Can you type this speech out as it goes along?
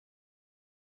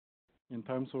in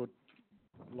terms of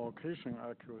location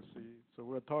accuracy. So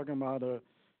we're talking about the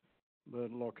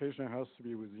location has to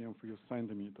be within a few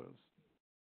centimeters.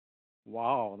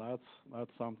 Wow,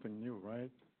 that's something new,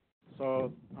 right?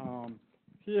 So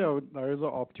here there is an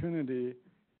opportunity.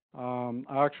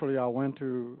 Actually, I went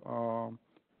to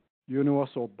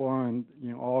Universal Bourne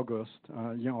in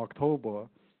October,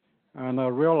 and I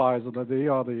realized that they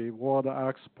are the world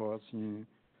experts in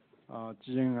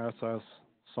GNSS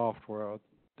software.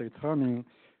 They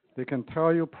can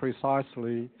tell you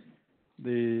precisely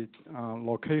the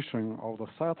location of the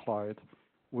satellite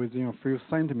within a few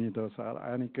centimeters at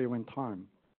any given time.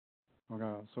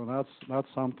 Okay, so that's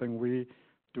something we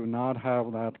do not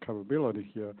have that capability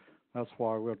here. That's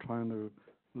why we're trying to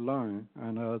learn.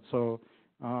 And so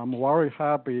I'm very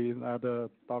happy that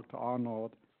Dr.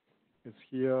 Arnold is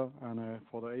here and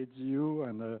for the AGU,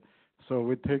 and so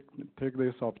we take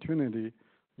this opportunity,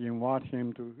 invite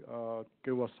him to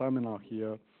give a seminar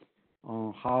here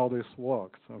on how this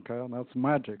works. Okay, that's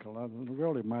magic. That's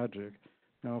really magic.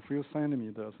 You know, a few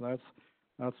centimeters.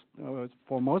 That's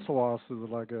for most of us is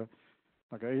like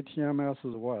ATMS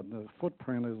is what the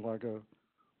footprint is like a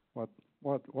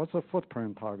what's the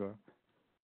footprint, Tiger?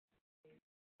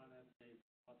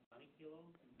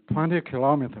 20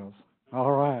 kilometers.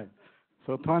 All right.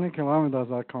 So 20 kilometers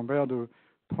are compared to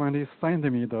 20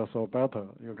 centimeters or better.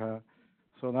 Okay.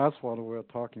 So that's what we're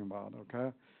talking about.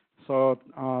 Okay. So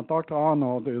Dr.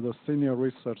 Arnold is a senior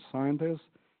research scientist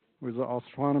with the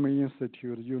Astronomy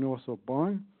Institute, Universal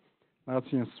Bourne. That's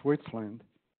in Switzerland.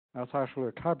 That's actually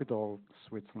the capital of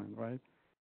Switzerland, right?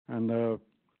 And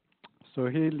so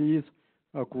he leads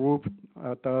a group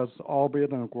that does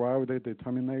orbit and gravity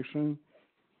determination,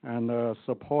 and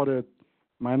supported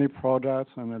many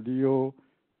projects and a LEO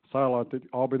satellite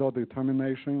orbital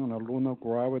determination and a lunar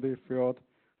gravity field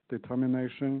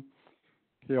determination.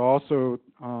 He also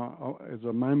is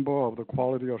a member of the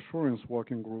Quality Assurance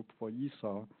Working Group for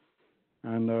ESA,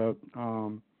 and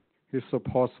he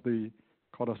supports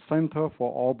called a Center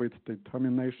for Orbit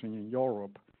Determination in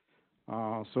Europe.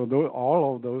 So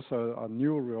all of those are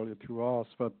new really to us,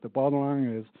 but the bottom line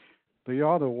is they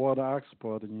are the world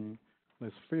expert in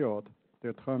this field,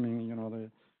 determining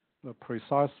the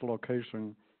precise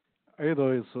location.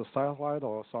 Either it's a satellite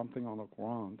or something on the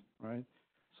ground, right?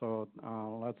 So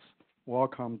let's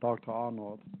welcome Dr.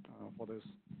 Arnold for this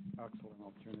excellent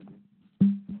opportunity.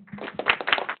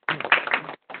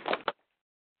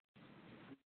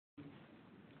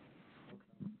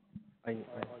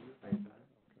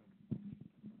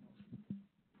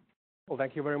 Well,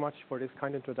 thank you very much for this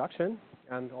kind introduction,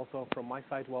 and also from my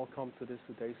side, welcome to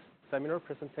today's seminar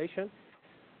presentation.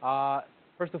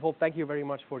 First of all, thank you very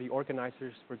much for the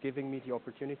organizers for giving me the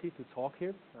opportunity to talk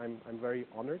here. I'm very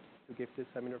honored to give this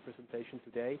seminar presentation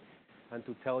today and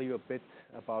to tell you a bit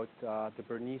about the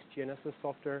Bernese GNSS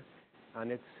software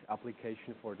and its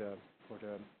application for the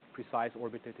precise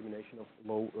orbit determination of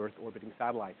low Earth orbiting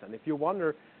satellites. And if you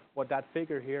wonder what that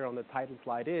figure here on the title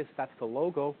slide is, that's the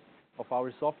logo of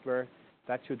our software.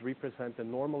 That should represent the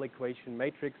normal equation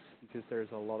matrix, because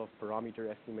there's a lot of parameter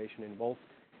estimation involved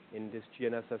in this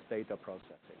GNSS data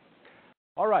processing.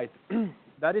 All right,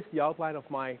 that is the outline of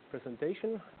my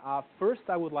presentation. First,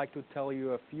 I would like to tell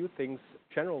you a few things,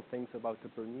 general things about the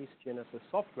Bernese GNSS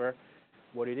software,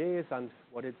 what it is and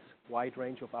what its wide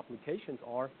range of applications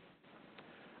are.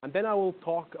 And then I will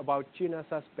talk about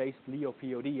GNSS-based LEO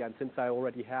POD, and since I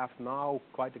already have now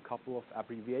quite a couple of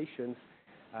abbreviations,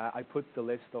 I put the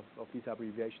list of these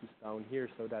abbreviations down here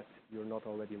so that you're not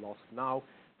already lost now.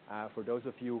 For those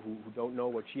of you who don't know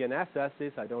what GNSS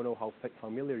is, I don't know how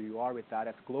familiar you are with that.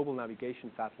 It's Global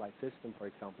Navigation Satellite System, for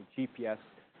example, GPS.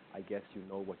 I guess you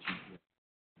know what GPS is.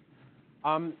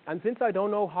 And since I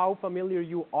don't know how familiar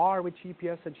you are with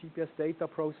GPS and GPS data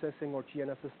processing or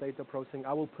GNSS data processing,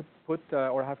 I will put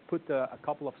a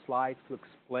couple of slides to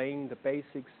explain the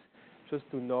basics, just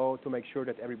to make sure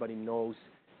that everybody knows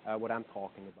what I'm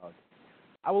talking about.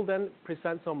 I will then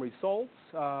present some results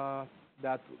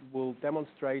that will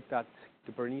demonstrate that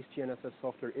the Bernese GNSS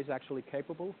software is actually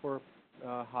capable for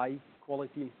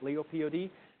high-quality LEO POD.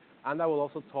 And I will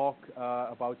also talk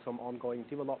about some ongoing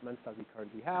developments that we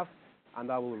currently have,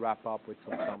 and I will wrap up with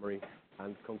some summary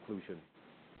and conclusion.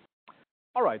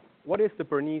 All right, what is the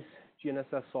Bernese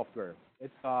GNSS software?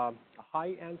 It's a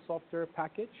high-end software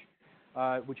package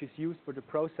which is used for the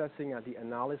processing and the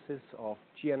analysis of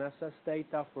GNSS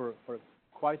data for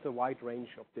quite a wide range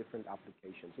of different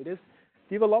applications. It is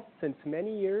developed since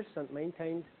many years and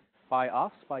maintained by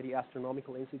us, by the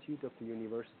Astronomical Institute of the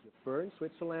University of Bern,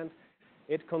 Switzerland.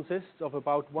 It consists of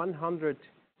about 100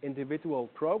 individual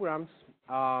programs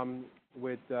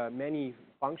with many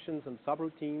functions and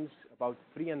subroutines. About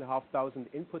 3,500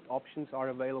 input options are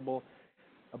available,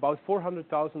 about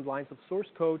 400,000 lines of source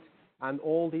code, and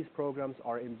all these programs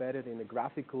are embedded in a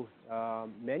graphical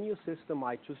menu system.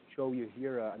 I just show you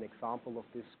here an example of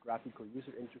this graphical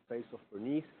user interface of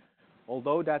Bernese.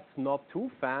 Although that's not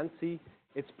too fancy,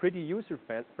 it's pretty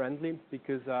user-friendly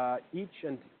because each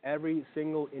and every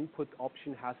single input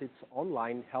option has its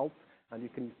online help, and you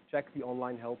can check the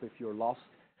online help if you're lost,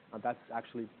 and that's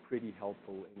actually pretty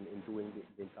helpful in doing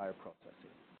the entire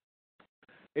processing.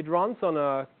 It runs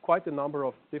on quite a number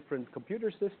of different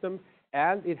computer systems,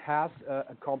 and it has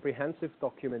a comprehensive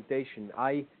documentation.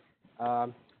 I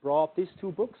brought these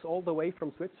two books all the way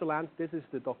from Switzerland. This is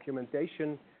the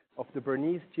documentation of the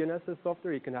Bernese GNSS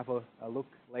software. You can have a look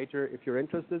later if you're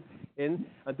interested in.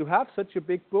 And to have such a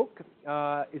big book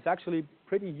is actually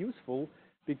pretty useful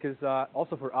because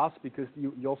also for us, because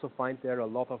you also find there a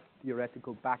lot of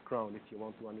theoretical background if you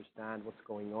want to understand what's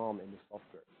going on in the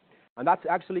software. And that's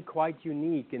actually quite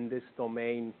unique in this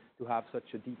domain to have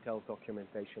such a detailed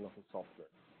documentation of the software.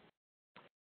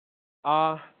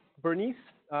 Bernese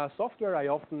software, I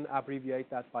often abbreviate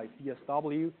that by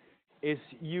BSW, is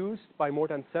used by more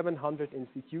than 700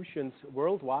 institutions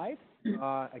worldwide,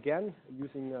 again,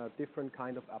 using different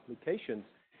kind of applications.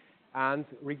 And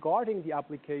regarding the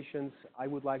applications, I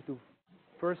would like to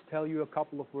first tell you a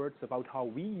couple of words about how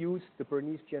we use the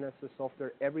Bernese GNSS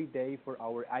software every day for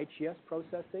our IGS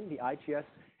processing. The IGS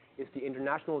is the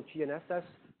International GNSS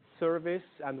Service,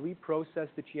 and we process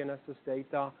the GNSS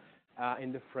data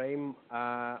in the frame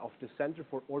of the Center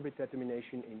for Orbit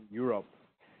Determination in Europe.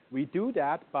 We do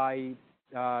that by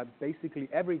basically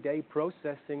every day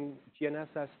processing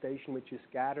GNSS station, which is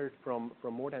gathered from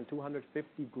more than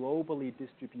 250 globally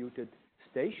distributed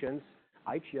stations,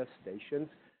 IGS stations,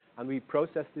 and we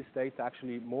process this data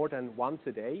actually more than once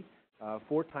a day,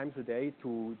 4 times a day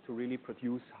to really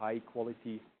produce high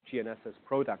quality GNSS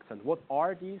products. And what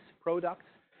are these products?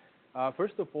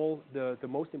 First of all, the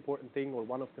most important thing, or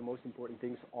one of the most important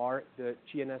things, are the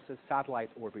GNSS satellite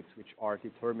orbits, which are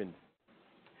determined.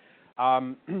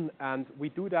 And we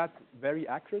do that very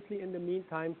accurately in the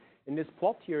meantime. In this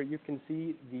plot here, you can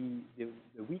see the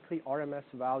weekly RMS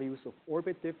values of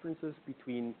orbit differences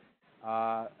between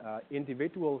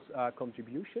individuals'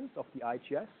 contributions of the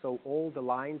IGS. So all the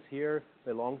lines here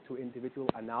belong to individual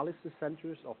analysis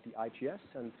centers of the IGS,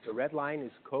 and the red line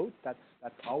is code. That's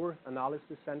our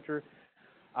analysis center.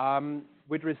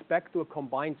 With respect to a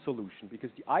combined solution, because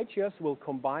the IGS will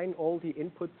combine all the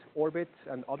input orbits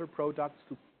and other products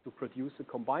to produce a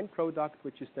combined product,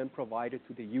 which is then provided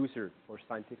to the user for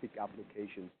scientific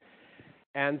applications.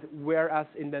 And whereas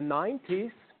in the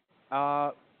 90s,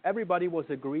 everybody was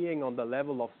agreeing on the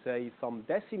level of, say, some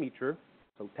decimeter,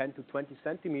 so 10 to 20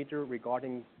 centimeter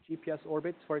regarding GPS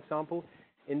orbits, for example,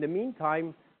 in the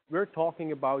meantime, we're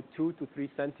talking about 2 to 3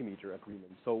 centimeter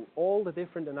agreements. So all the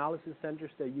different analysis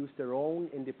centers, they use their own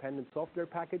independent software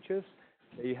packages.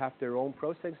 They have their own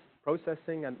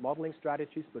processing and modeling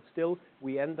strategies, but still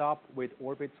we end up with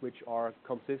orbits which are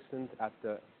consistent at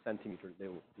the centimeter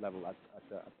level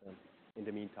in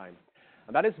the meantime.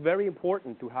 And that is very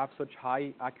important to have such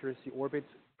high accuracy orbits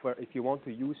if you want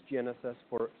to use GNSS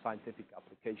for scientific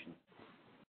applications.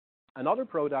 Another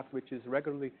product which is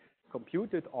regularly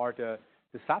computed are the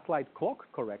satellite clock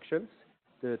corrections.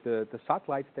 The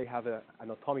satellites, they have an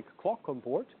atomic clock on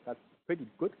board. That's pretty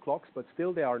good clocks, but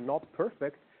still they are not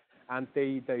perfect, and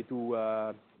they do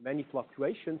many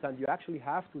fluctuations, and you actually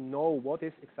have to know what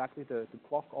is exactly the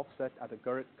clock offset at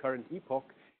the current epoch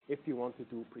if you want to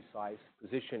do precise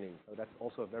positioning. So that's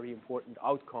also a very important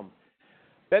outcome.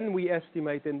 Then we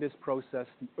estimate in this process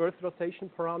the Earth rotation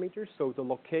parameters, so the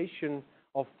location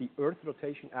of the Earth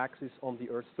rotation axis on the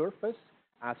Earth's surface,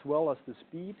 as well as the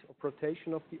speed of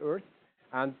rotation of the Earth.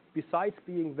 And besides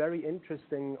being very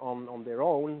interesting on their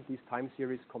own, these time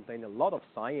series contain a lot of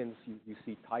science. You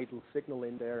see tidal signal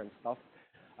in there and stuff.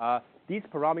 These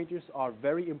parameters are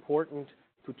very important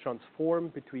to transform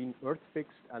between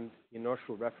Earth-fixed and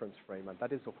inertial reference frame. And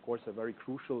that is, of course, a very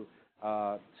crucial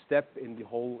step in the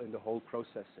whole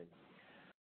processing.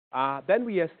 Then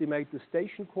we estimate the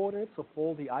station coordinates of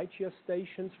all the IGS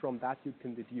stations. From that, you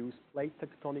can deduce plate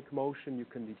tectonic motion, you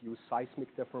can deduce seismic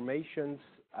deformations,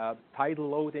 tidal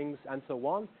loadings, and so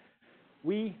on.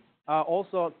 We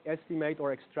also estimate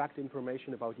or extract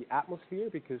information about the atmosphere,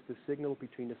 because the signal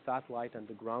between the satellite and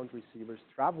the ground receivers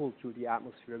travel through the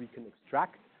atmosphere. We can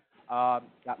extract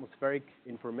atmospheric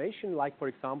information, like, for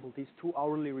example, these 2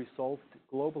 hourly resolved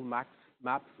global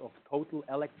maps of total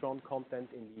electron content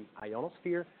in the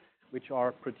ionosphere, which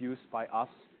are produced by us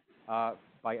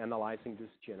by analyzing this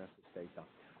GNSS data.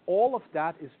 all of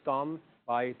that is done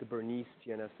by the Bernese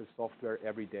GNSS software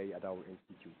every day at our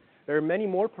institute. There are many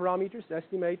more parameters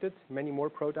estimated, many more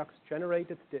products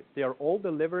generated. They are all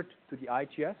delivered to the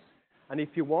IGS. And if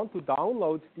you want to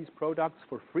download these products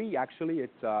for free, actually,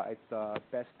 it's a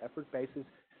best effort basis.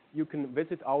 You can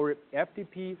visit our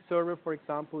FTP server, for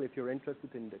example, if you're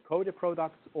interested in the coded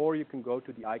products, or you can go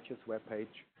to the IGS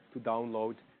webpage to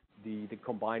download the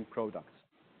combined products.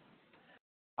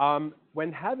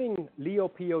 When having LEO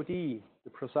POD,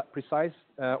 the precise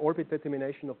orbit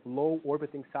determination of low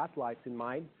orbiting satellites in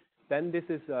mind, then this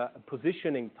is a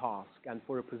positioning task. And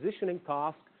for a positioning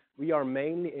task, we are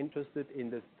mainly interested in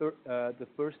the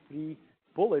first three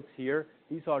bullets here.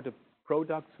 These are the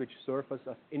products which serve us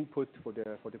as input for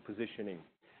the positioning.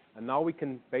 And now we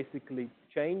can basically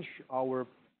change our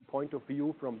point of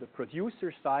view from the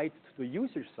producer side to the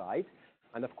user side.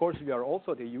 And of course, we are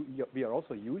also a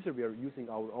user. We are using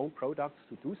our own products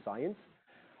to do science.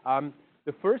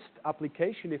 The first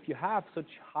application, if you have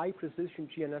such high precision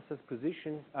GNSS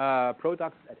position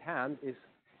products at hand, is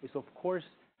of course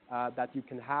that you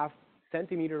can have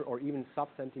centimeter or even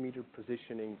sub-centimeter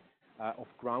positioning of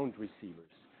ground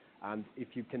receivers. And if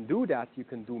you can do that, you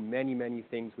can do many, many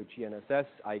things with GNSS.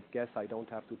 I guess I don't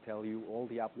have to tell you all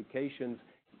the applications: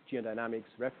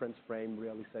 geodynamics, reference frame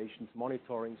realizations,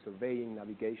 monitoring, surveying,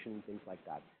 navigation, things like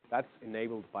that. That's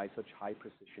enabled by such high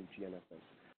precision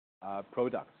GNSS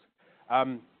products.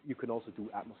 You can also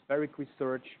do atmospheric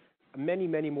research, many,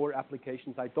 many more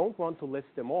applications. I don't want to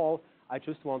list them all. I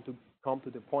just want to come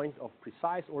to the point of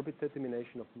precise orbit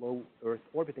determination of low Earth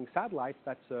orbiting satellites.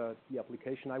 That's the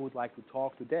application I would like to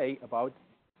talk today about.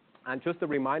 And just a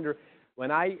reminder, when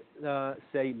I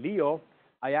say LEO,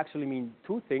 I actually mean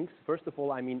two things. First of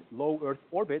all, I mean low Earth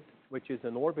orbit, which is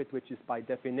an orbit which is by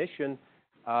definition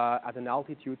at an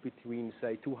altitude between,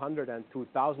 say, 200 and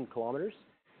 2,000 kilometers.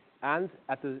 And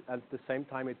at the same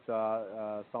time, it's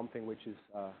something which is,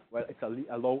 well, it's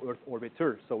a low Earth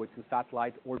orbiter. So it's a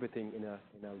satellite orbiting in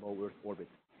a low Earth orbit,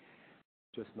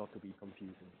 just not to be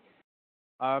confusing.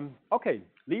 Okay,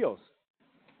 LEOs,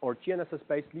 or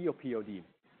GNSS-based LEO POD.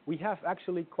 We have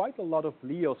actually quite a lot of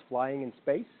LEOs flying in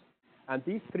space. And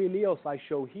these three LEOs I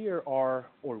show here are,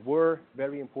 or were,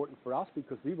 very important for us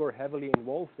because we were heavily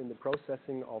involved in the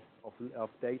processing of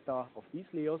data of these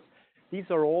LEOs. These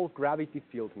are all gravity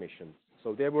field missions.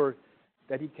 So they were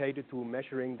dedicated to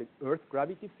measuring the Earth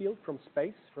gravity field from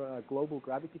space, for global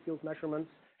gravity field measurements.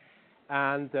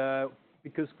 And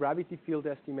because gravity field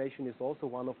estimation is also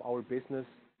one of our business,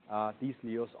 these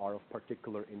LEOs are of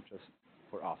particular interest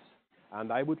for us.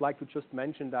 And I would like to just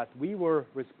mention that we were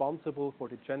responsible for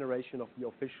the generation of the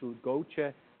official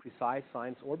GOCE precise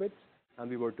science orbits, and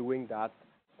we were doing that,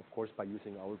 of course, by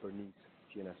using our Bernese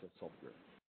GNSS software.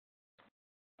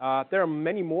 There are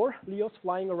many more LEOs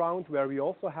flying around where we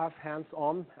also have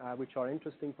hands-on, which are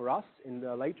interesting for us.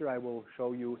 Later, I will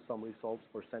show you some results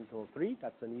for Sentinel-3.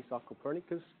 That's an ESA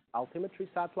Copernicus altimetry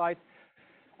satellite.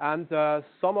 And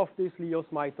some of these LEOs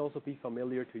might also be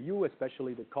familiar to you,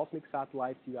 especially the cosmic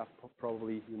satellites. You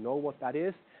know what that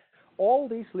is. All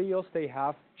these LEOs, they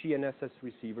have GNSS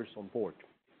receivers on board.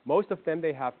 Most of them,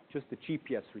 they have just a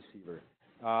GPS receiver.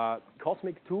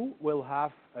 Cosmic 2 will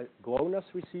have a GLONASS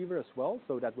receiver as well,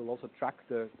 so that will also track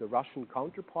the Russian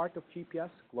counterpart of GPS,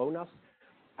 GLONASS,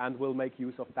 and will make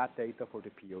use of that data for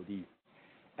the POD.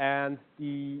 And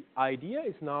the idea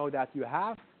is now that you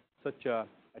have such a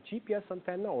GPS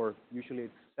antenna, or usually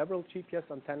it's several GPS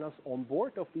antennas on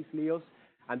board of these LEOs,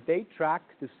 and they track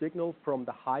the signal from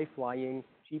the high-flying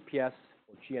GPS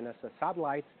or GNSS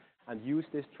satellites and use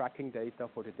this tracking data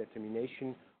for the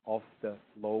determination of the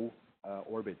low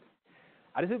orbit.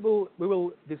 As we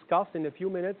will discuss in a few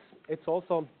minutes, it's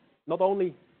also not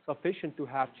only sufficient to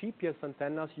have GPS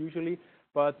antennas usually,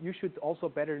 but you should also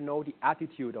better know the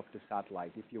attitude of the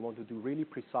satellite if you want to do really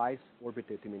precise orbit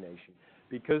determination.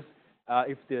 Because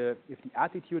if the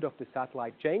attitude of the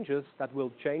satellite changes, that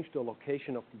will change the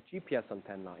location of the GPS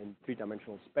antenna in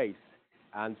three-dimensional space.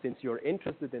 And since you're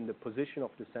interested in the position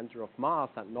of the center of mass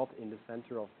and not in the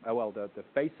center of, the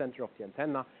face center of the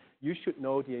antenna, you should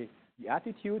know the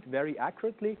attitude very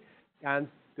accurately. And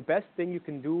the best thing you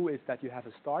can do is that you have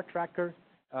a star tracker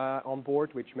on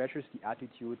board, which measures the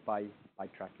attitude by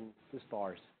tracking the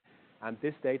stars. And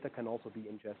this data can also be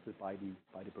ingested by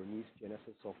the Bernese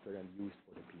GNSS software and used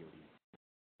for the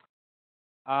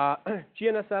POD.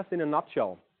 GNSS in a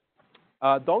nutshell.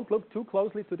 Don't look too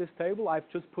closely to this table. I've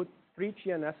just put 3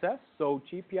 GNSS, so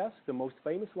GPS, the most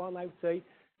famous one, I would say,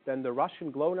 then the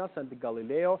Russian GLONASS and the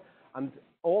Galileo. And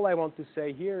all I want to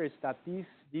say here is that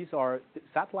these are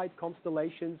satellite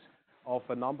constellations of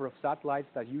a number of satellites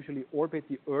that usually orbit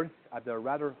the Earth at a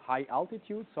rather high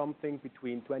altitude, something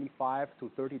between 25 to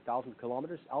 30,000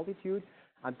 kilometers altitude,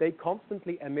 and they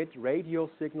constantly emit radio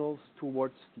signals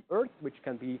towards the Earth, which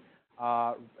can be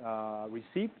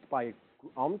received by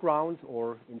on ground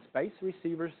or in space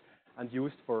receivers and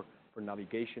used for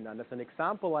navigation. And as an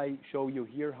example, I show you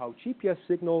here how GPS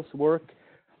signals work.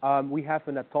 We have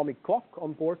an atomic clock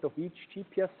on board of each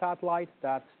GPS satellite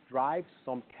that drives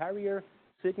some carrier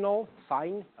signal,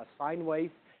 a sine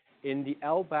wave in the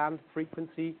L-band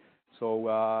frequency.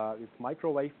 So it's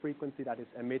microwave frequency that is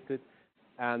emitted,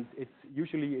 and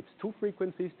it's two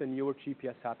frequencies. The newer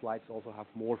GPS satellites also have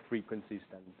more frequencies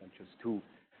than just two.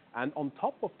 And on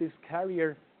top of this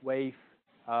carrier wave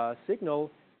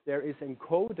signal, there is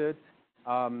encoded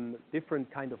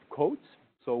different kind of codes.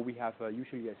 So we have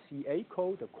usually a CA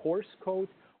code, a coarse code,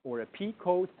 or a P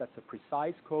code, that's a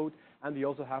precise code, and we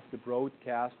also have the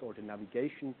broadcast or the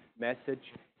navigation message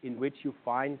in which you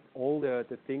find all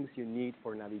the things you need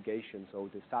for navigation. So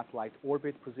the satellite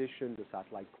orbit position, the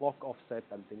satellite clock offset,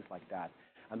 and things like that.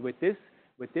 And with this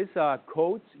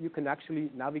codes, you can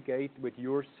actually navigate with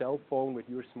your cell phone, with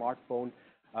your smartphone,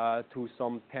 to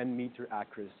some 10-meter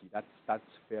accuracy. That's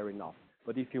fair enough.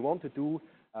 But if you want to do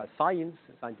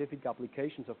scientific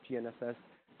applications of GNSS,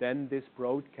 then this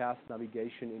broadcast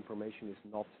navigation information is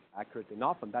not accurate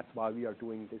enough, and that's why we are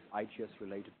doing this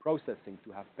IGS-related processing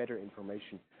to have better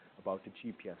information about the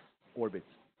GPS orbits.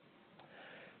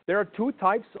 There are two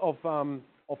types of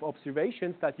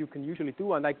observations that you can usually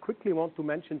do, and I quickly want to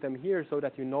mention them here so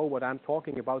that you know what I'm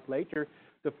talking about later.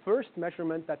 The first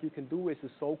measurement that you can do is a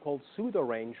so-called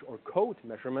pseudo-range or code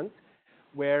measurement,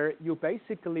 where you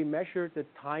basically measure the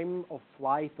time of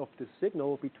flight of the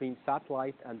signal between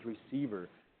satellite and receiver.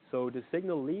 So the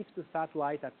signal leaves the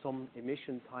satellite at some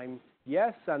emission time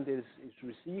S and is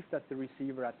received at the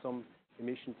receiver at some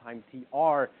emission time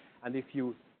TR. And if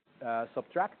you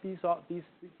subtract these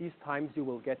times, you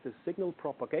will get the signal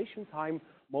propagation time,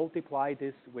 multiply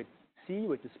this with c,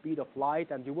 with the speed of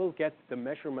light, and you will get the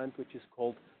measurement, which is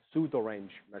called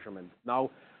pseudo-range measurement.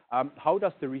 Now, how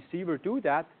does the receiver do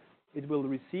that? It will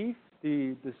receive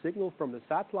the signal from the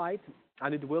satellite,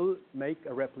 and it will make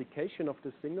a replication of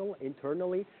the signal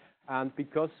internally. And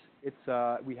because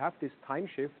we have this time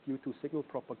shift due to signal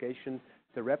propagation,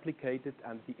 the replicated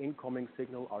and the incoming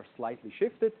signal are slightly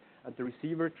shifted, and the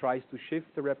receiver tries to shift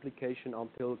the replication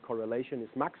until correlation is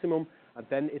maximum, and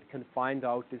then it can find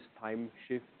out this time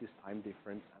shift, this time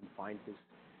difference, and find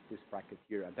this bracket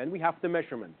here. And then we have the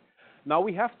measurement. Now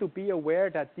we have to be aware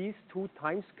that these two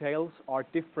time scales are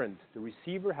different. The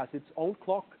receiver has its own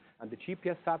clock, and the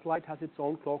GPS satellite has its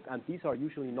own clock, and these are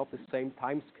usually not the same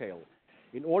time scale.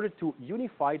 In order to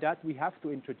unify that, we have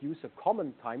to introduce a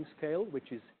common time scale,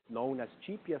 which is known as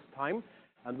GPS time,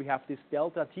 and we have these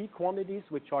delta T quantities,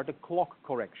 which are the clock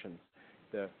corrections,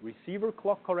 the receiver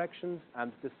clock corrections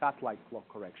and the satellite clock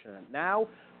correction. And now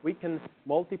we can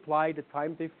multiply the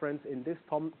time difference in this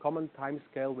common time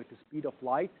scale with the speed of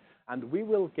light, and we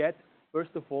will get,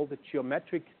 first of all, the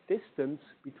geometric distance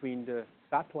between the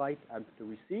satellite and the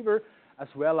receiver, as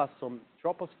well as some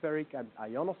tropospheric and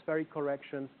ionospheric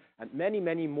corrections, and many,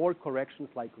 many more corrections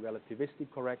like relativistic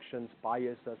corrections,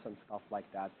 biases, and stuff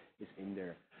like that is in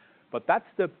there. But that's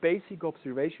the basic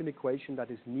observation equation that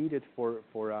is needed for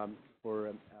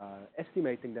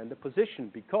estimating then the position,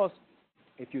 because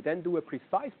if you then do a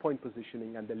precise point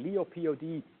positioning, and the LEO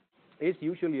POD is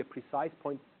usually a precise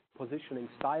point positioning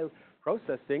style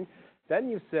processing, then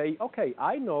you say, okay,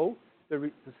 I know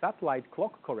the satellite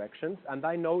clock corrections, and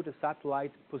I know the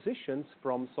satellite positions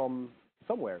from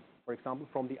somewhere, for example,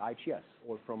 from the IGS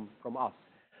or from us.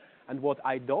 And what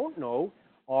I don't know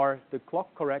are the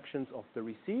clock corrections of the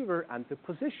receiver and the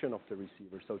position of the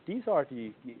receiver. So these are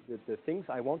the things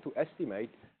I want to estimate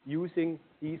using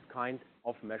these kind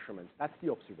of measurements. That's the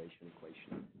observation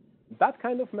equation. That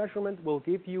kind of measurement will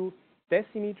give you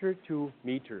decimeter to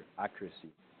meter accuracy.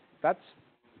 That's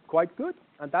quite good,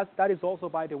 and that is also,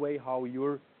 by the way, how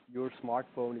your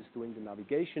smartphone is doing the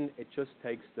navigation. It just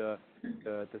takes the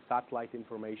satellite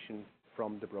information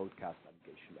from the broadcast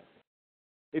navigation method.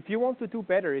 If you want to do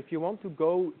better, if you want to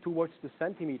go towards the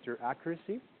centimeter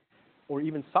accuracy, or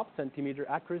even sub-centimeter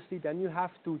accuracy, then you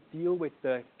have to deal with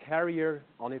the carrier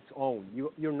on its own.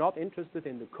 You're not interested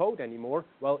in the code anymore.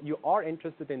 Well, you are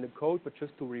interested in the code, but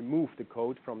just to remove the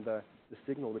code from the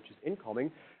signal which is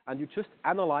incoming, and you just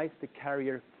analyze the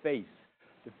carrier phase.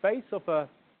 The phase of a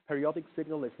periodic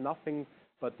signal is nothing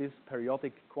but this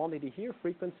periodic quantity here,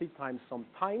 frequency times some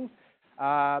time.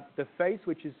 The phase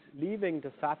which is leaving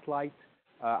the satellite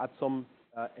at some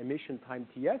emission time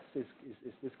TS is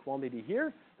this quantity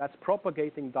here. That's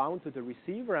propagating down to the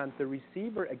receiver, and the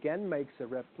receiver again makes a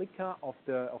replica of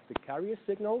the carrier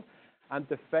signal, and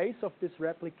the phase of this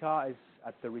replica is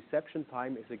at the reception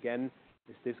time is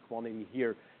this quantity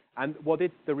here. And what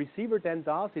the receiver then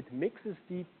does, it mixes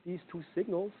these two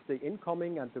signals, the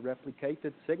incoming and the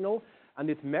replicated signal, and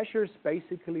it measures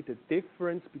basically the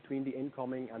difference between the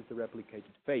incoming and the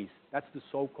replicated phase. That's the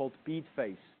so-called beat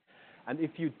phase. And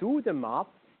if you do the math,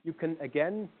 you can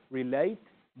again relate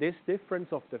this difference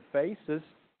of the phases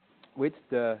with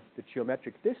the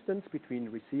geometric distance between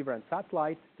receiver and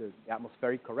satellite, the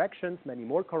atmospheric corrections, many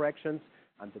more corrections,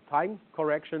 and the time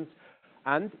corrections.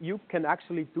 And you can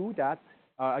actually do that.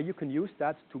 You can use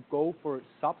that to go for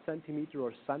sub-centimeter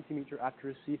or centimeter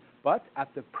accuracy, but at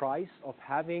the price of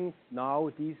having now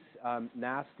these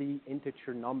nasty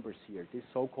integer numbers here, these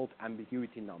so-called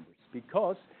ambiguity numbers.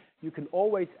 Because you can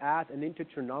always add an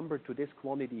integer number to this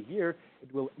quantity here,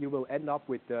 you will end up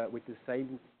with the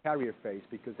same carrier phase,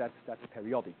 because that's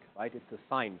periodic, right? It's a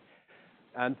sign.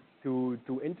 And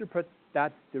to interpret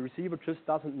that, the receiver just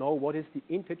doesn't know what is the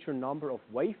integer number of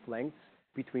wavelengths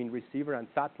between receiver and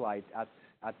satellite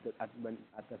at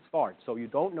the start. So you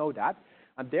don't know that,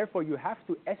 and therefore you have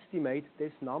to estimate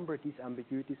this number, these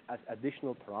ambiguities, as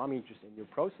additional parameters in your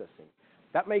processing.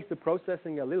 That makes the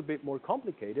processing a little bit more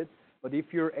complicated, but if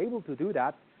you're able to do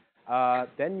that,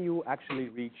 then you actually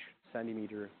reach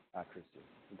centimeter accuracy.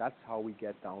 And that's how we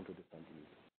get down to the centimeter.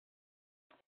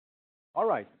 All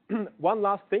right, one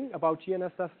last thing about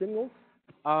GNSS signals.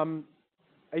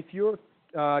 If you're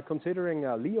considering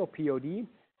a LEO POD,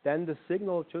 then the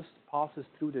signal just passes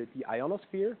through the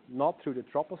ionosphere, not through the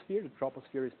troposphere. The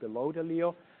troposphere is below the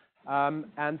LEO.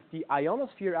 And the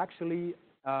ionosphere actually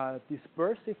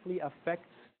dispersively affects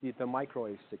the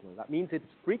microwave signal. That means it's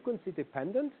frequency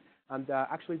dependent, and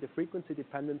actually the frequency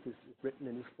dependence is written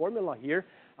in this formula here.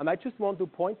 And I just want to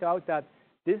point out that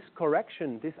this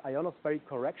correction, this ionospheric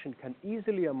correction, can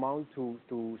easily amount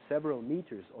to several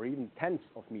meters or even tenths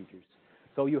of meters.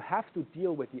 So you have to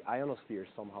deal with the ionosphere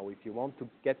somehow if you want to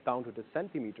get down to the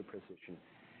centimeter precision.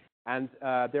 And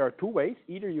there are two ways.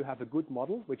 Either you have a good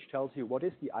model which tells you what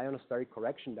is the ionospheric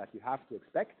correction that you have to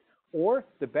expect, or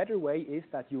the better way is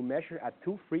that you measure at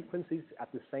two frequencies at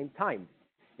the same time.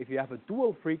 If you have a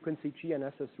dual frequency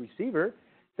GNSS receiver,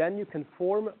 then you can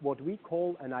form what we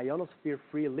call an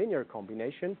ionosphere-free linear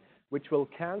combination, which will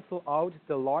cancel out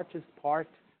the largest part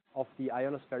of the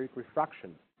ionospheric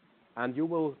refraction. And you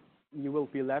will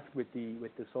be left with the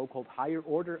so-called higher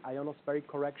order ionospheric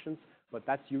corrections, but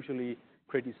that's usually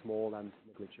pretty small and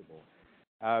negligible.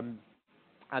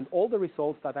 And all the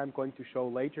results that I'm going to show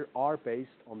later are based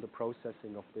on the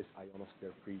processing of this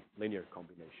ionosphere-free linear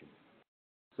combination.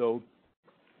 So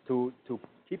to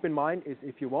keep in mind is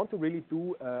if you want to really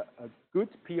do a good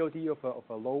POD of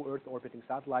a low Earth orbiting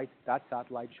satellite, that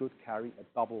satellite should carry a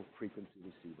double frequency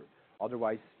receiver.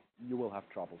 Otherwise, you will have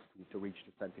troubles to reach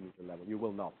the centimeter level. You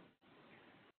will not.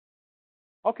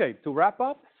 Okay, to wrap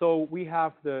up, so we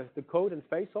have the code and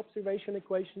phase observation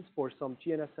equations for some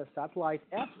GNSS satellite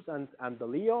Fs and the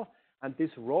LEO. And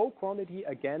this rho quantity,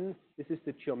 again, this is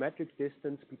the geometric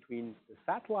distance between the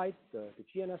satellite, the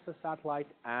GNSS satellite,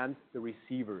 and the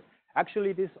receiver.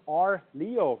 Actually, this R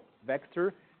LEO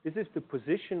vector, this is the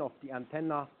position of the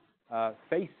antenna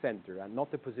phase center and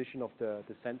not the position of the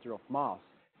center of mass.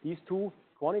 These two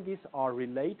quantities are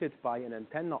related by an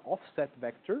antenna offset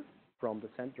vector from the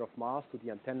center of mass to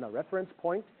the antenna reference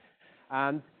point.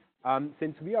 And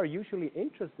since we are usually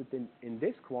interested in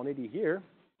this quantity here,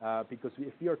 because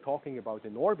if we are talking about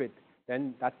an orbit,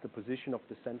 then that's the position of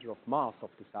the center of mass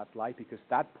of the satellite, because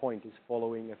that point is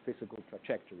following a physical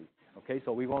trajectory. Okay,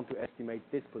 so we want to estimate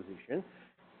this position.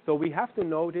 So we have to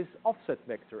know this offset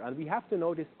vector, and we have to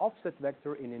know this offset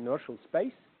vector in inertial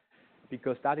space,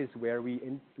 because that is where we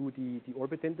do the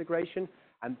orbit integration.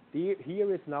 And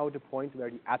here is now the point where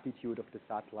the attitude of the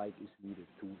satellite is needed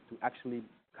to actually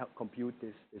compute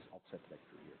this offset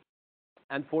vector here.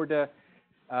 And for the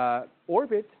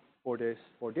orbit, for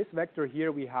this vector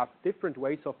here, we have different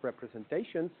ways of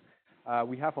representations.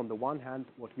 We have on the one hand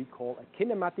what we call a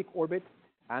kinematic orbit,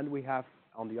 and we have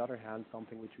on the other hand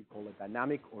something which we call a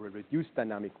dynamic or a reduced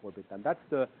dynamic orbit. And that's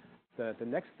the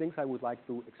next things I would like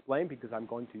to explain, because I'm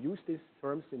going to use these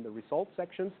terms in the results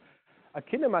sections. A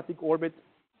kinematic orbit,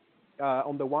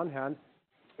 on the one hand,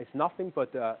 is nothing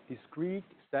but a discrete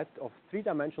set of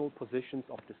three-dimensional positions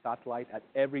of the satellite at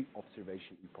every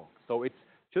observation epoch. So it's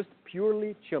just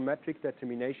purely geometric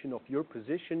determination of your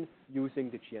position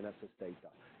using the GNSS data.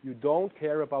 You don't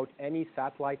care about any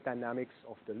satellite dynamics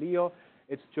of the LEO.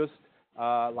 It's just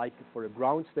like for a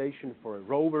ground station, for a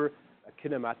rover, a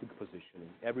kinematic positioning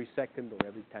every second or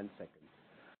every 10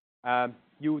 seconds.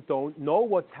 You don't know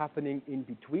what's happening in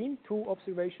between two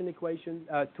observations,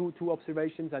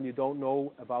 and you don't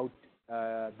know about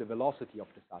the velocity of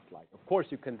the satellite. Of course,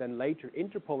 you can then later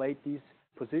interpolate these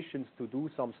positions to do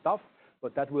some stuff,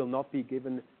 but that will not be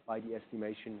given by the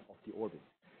estimation of the orbit.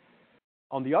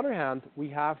 On the other hand, we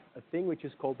have a thing which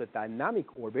is called the dynamic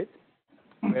orbit,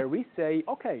 where we say,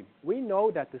 okay, we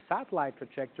know that the satellite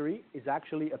trajectory is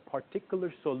actually a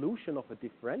particular solution of a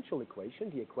differential equation,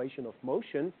 the equation of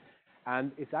motion,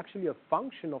 and it's actually a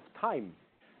function of time.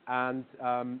 And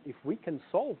if we can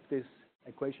solve this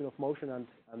equation of motion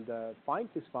and find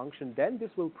this function, then this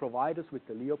will provide us with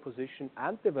the LEO position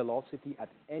and the velocity at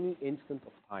any instant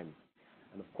of time.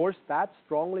 And of course, that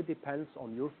strongly depends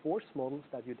on your force models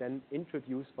that you then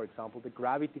introduce, for example, the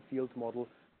gravity field model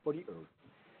for the Earth.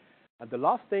 And the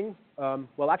last thing,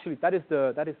 well, actually, that is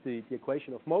the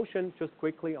equation of motion. Just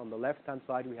quickly, on the left-hand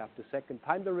side, we have the second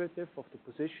time derivative of the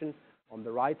position. On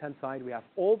the right-hand side, we have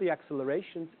all the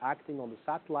accelerations acting on the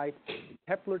satellite, the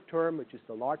Kepler term, which is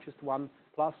the largest one,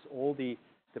 plus all the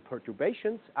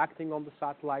perturbations acting on the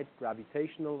satellite,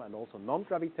 gravitational and also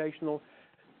non-gravitational.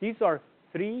 These are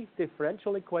three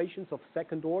differential equations of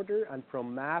second order, and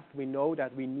from math, we know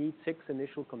that we need 6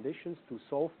 initial conditions to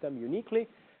solve them uniquely.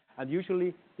 And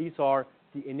usually, these are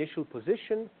the initial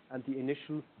position and the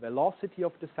initial velocity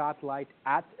of the satellite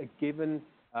at a given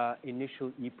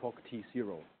initial epoch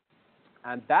t0.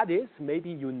 And that is, maybe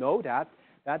you know that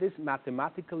is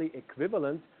mathematically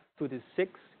equivalent to the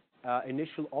 6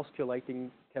 initial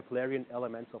oscillating Keplerian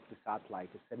elements of the satellite: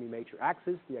 the semi-major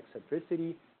axis, the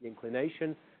eccentricity, the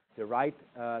inclination, the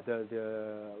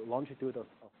longitude of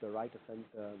the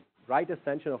right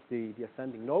ascension of the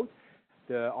ascending node,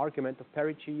 the argument of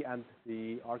perigee, and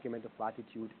the argument of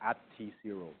latitude at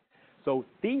t0. So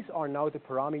these are now the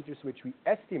parameters which we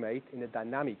estimate in a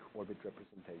dynamic orbit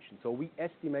representation. So we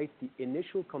estimate the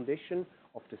initial condition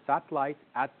of the satellite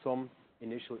at some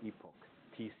initial epoch,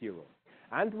 t0.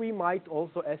 And we might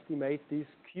also estimate these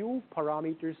Q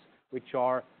parameters, which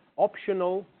are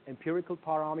optional empirical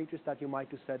parameters that you might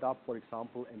to set up, for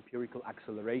example, empirical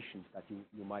accelerations that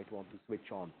you might want to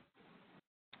switch on.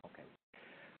 Okay.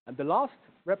 And the last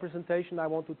representation I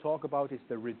want to talk about is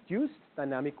the reduced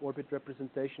dynamic orbit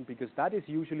representation, because that is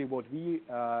usually what we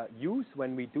use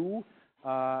when we do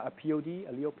a POD,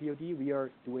 a LEO POD. We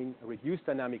are doing a reduced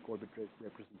dynamic orbit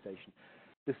representation.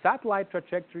 The satellite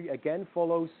trajectory again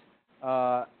follows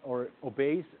or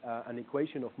obeys an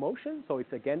equation of motion, so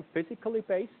it's again physically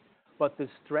based, but the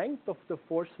strength of the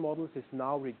force models is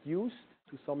now reduced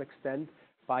to some extent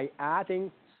by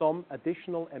adding some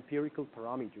additional empirical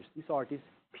parameters. These are these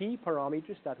P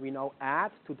parameters that we now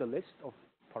add to the list of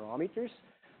parameters,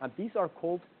 and these are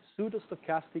called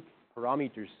pseudostochastic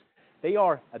parameters. They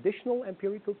are additional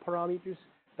empirical parameters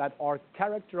that are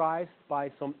characterized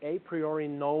by some a priori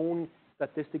known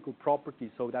statistical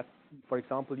properties. So that, for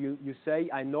example, you say,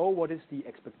 I know what is the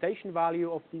expectation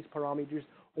value of these parameters,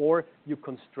 or you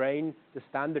constrain the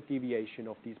standard deviation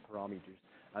of these parameters.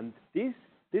 And this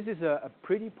is a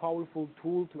pretty powerful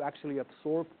tool to actually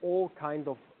absorb all kinds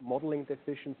of modeling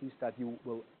deficiencies that you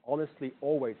will honestly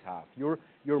always have.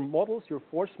 Your models, your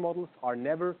force models, are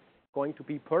never going to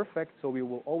be perfect, so we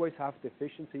will always have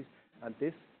deficiencies, and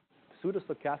these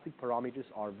pseudostochastic parameters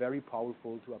are very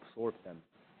powerful to absorb them.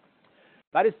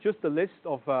 That is just a list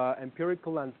of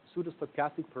empirical and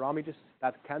pseudostochastic parameters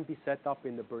that can be set up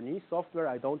in the Bernese software.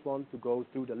 I don't want to go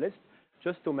through the list,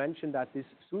 just to mention that these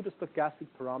pseudostochastic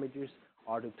parameters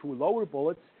are the two lower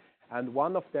bullets, and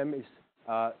one of them is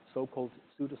so-called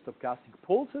pseudostochastic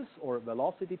pulses or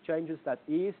velocity changes. That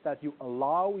is that you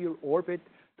allow your orbit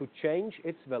to change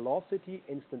its velocity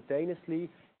instantaneously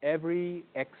every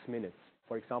X minutes,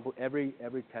 for example, every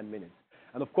 10 minutes.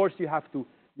 And of course,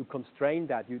 you constrain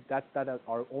that. That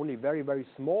are only very, very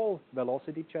small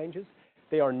velocity changes.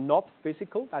 They are not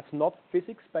physical. That's not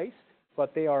physics-based,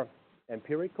 but they are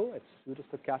empirical. It's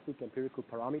pseudostochastic empirical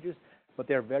parameters, but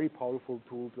they're a very powerful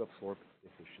tool to absorb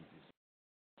efficiencies.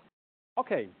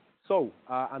 Okay, so,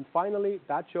 and finally,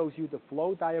 that shows you the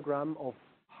flow diagram of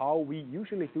how we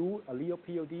usually do a LEO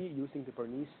POD using the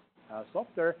Bernese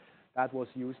software that was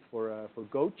used for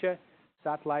GOCE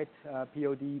satellite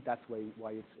POD. That's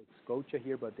why it's GOCE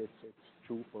here, but it's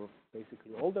true for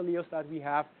basically all the LEOs that we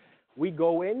have. We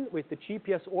go in with the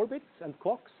GPS orbits and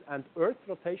clocks and Earth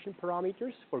rotation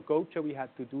parameters. For GOCE, we had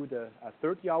to do the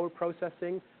 30-hour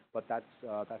processing, but that's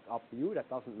up to you. That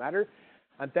doesn't matter.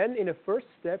 And then in a first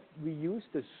step, we use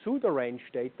the pseudo-range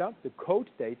data, the code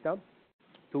data,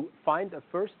 to find a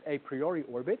first a priori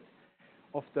orbit.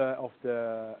 of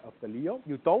the LEO.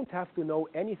 You don't have to know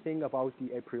anything about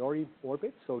the a priori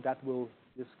orbit, so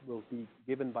this will be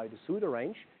given by the pseudo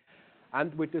range.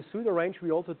 And with the pseudo range,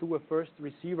 we also do a first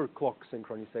receiver clock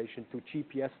synchronization to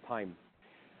GPS time.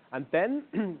 And then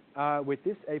with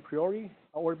this a priori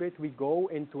orbit, we go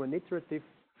into an iterative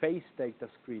phase data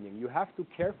screening. You have to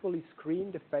carefully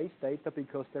screen the phase data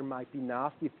because there might be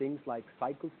nasty things like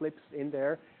cycle slips in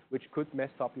there, which could mess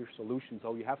up your solution.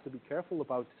 So you have to be careful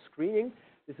about screening.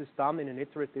 This is done in an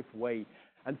iterative way.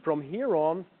 And from here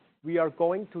on, we are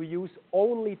going to use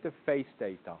only the phase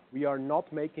data. We are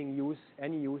not making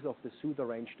any use of the pseudo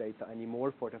range data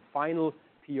anymore for the final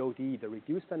POD, the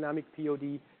reduced dynamic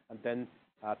POD, and then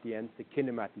at the end, the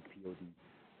kinematic POD.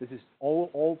 This is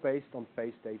all based on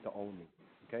phase data only.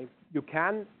 Okay? You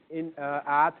can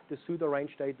add the pseudo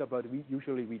range data, but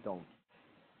usually we don't.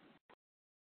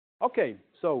 Okay,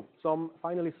 so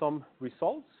finally some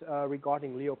results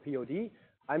regarding LEO POD.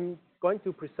 I'm going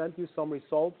to present you some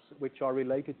results which are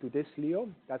related to this LEO.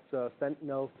 That's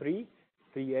Sentinel-3,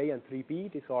 3A and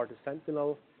 3B. These are the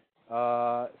Sentinel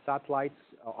satellites,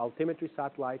 altimetry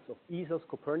satellites of ESA's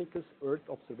Copernicus Earth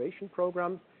Observation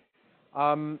Program.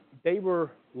 They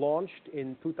were launched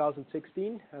in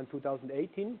 2016 and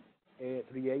 2018,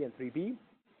 3A and 3B.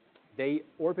 They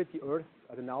orbit the Earth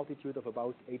at an altitude of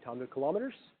about 800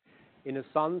 kilometers in a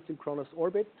sun-synchronous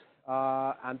orbit,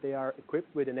 and they are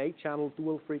equipped with an 8-channel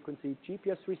dual-frequency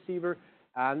GPS receiver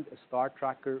and a star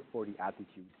tracker for the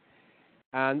altitude.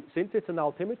 And since it's an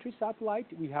altimetry satellite,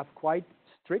 we have quite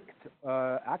strict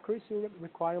accuracy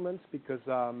requirements because,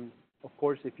 of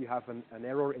course, if you have an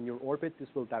error in your orbit, this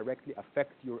will directly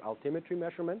affect your altimetry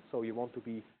measurements, so you want to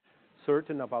be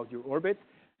certain about your orbit.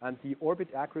 And the orbit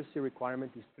accuracy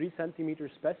requirement is 3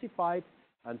 centimeters specified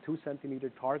and 2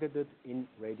 centimeters targeted in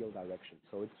radial direction.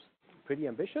 So it's pretty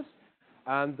ambitious,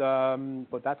 and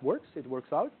but that works. It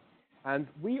works out. And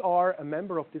we are a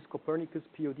member of this Copernicus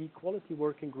POD Quality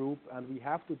Working Group, and we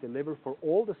have to deliver for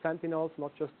all the Sentinels,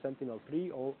 not just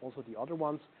Sentinel-3, also the other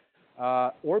ones,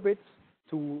 orbits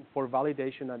for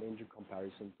validation and engine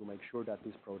comparison to make sure that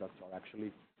these products are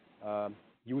actually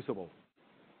usable.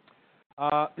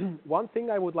 One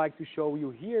thing I would like to show you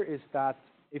here is that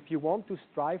if you want to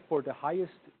strive for the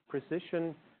highest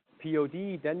precision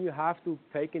POD, then you have to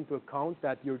take into account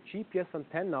that your GPS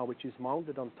antenna, which is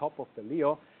mounted on top of the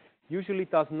LEO, usually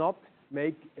does not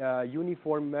make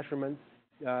uniform measurements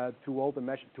through all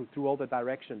the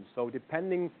directions. So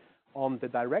depending on the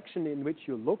direction in which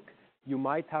you look, you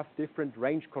might have different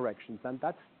range corrections, and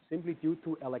that's simply due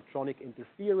to electronic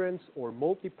interference or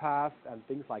multipath and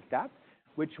things like that,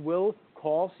 which will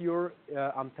cause your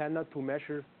antenna to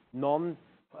measure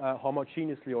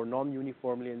non-homogeneously or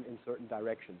non-uniformly in certain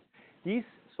directions. These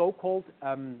so-called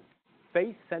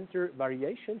phase center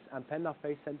variations, antenna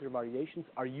phase center variations,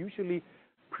 are usually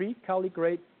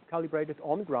pre-calibrated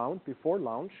on ground before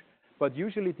launch, but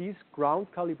usually these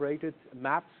ground-calibrated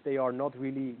maps, they are not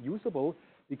really usable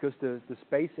because the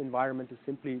space environment is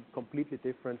simply completely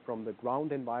different from the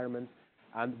ground environment,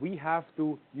 and we have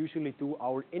to usually do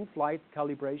our in-flight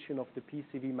calibration of the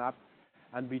PCV map,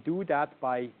 and we do that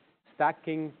by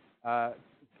stacking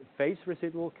phase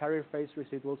residual, carrier phase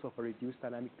residuals of a reduced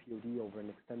dynamic POD over an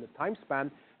extended time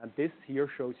span. And this here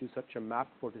shows you such a map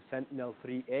for the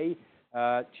Sentinel-3A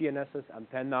GNSS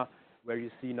antenna, where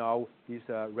you see now these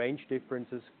range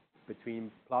differences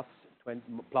between plus and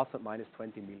minus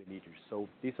 20 millimeters. So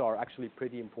these are actually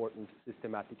pretty important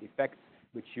systematic effects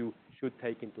which you should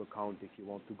take into account if you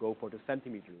want to go for the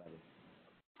centimeter level.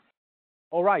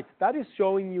 All right, that is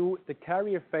showing you the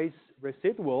carrier phase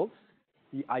residuals,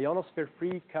 the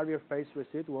ionosphere-free carrier phase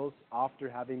residuals after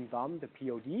having done the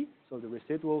POD. So the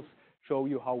residuals show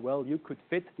you how well you could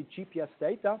fit the GPS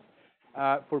data.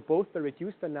 For both the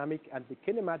reduced dynamic and the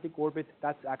kinematic orbit,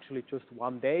 that's actually just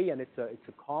one day, and it's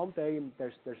a calm day.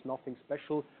 There's nothing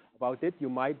special about it. You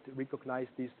might recognize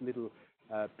these little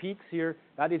peaks here.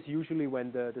 That is usually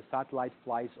when the satellite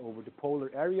flies over the polar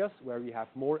areas where we have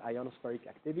more ionospheric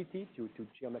activity due to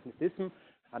geomagnetism,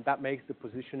 and that makes the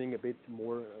positioning a bit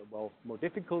more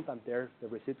difficult, and there the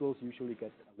residuals usually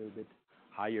get a little bit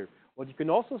higher. What you can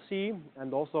also see,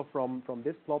 and also from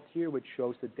this plot here, which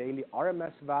shows the daily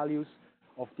RMS values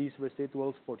of these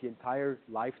residuals for the entire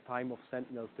lifetime of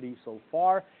Sentinel-3 so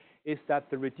far, is that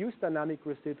the reduced dynamic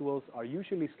residuals are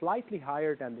usually slightly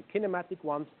higher than the kinematic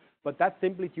ones, but that's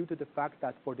simply due to the fact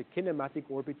that for the kinematic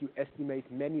orbit, you estimate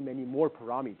many, many more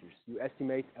parameters. You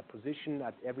estimate a position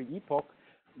at every epoch,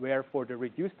 where for the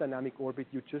reduced dynamic orbit,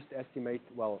 you just estimate,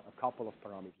 well, a couple of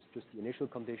parameters, just the initial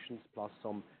conditions plus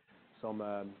some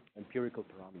empirical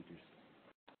parameters.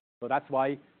 So that's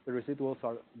why the residuals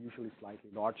are usually slightly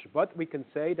larger. But we can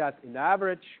say that in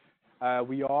average,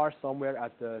 we are somewhere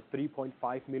at the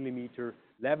 3.5 millimeter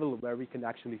level where we can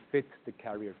actually fit the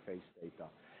carrier phase data.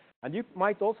 And you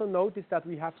might also notice that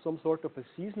we have some sort of a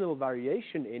seasonal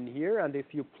variation in here. And if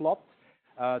you plot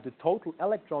the total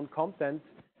electron content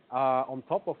on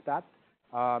top of that,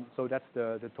 so that's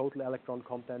the total electron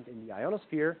content in the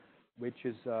ionosphere, which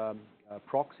is a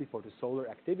proxy for the solar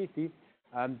activity,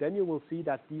 then you will see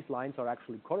that these lines are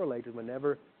actually correlated.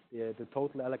 Whenever the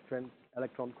total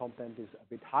electron content is a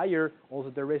bit higher,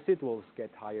 also the residuals get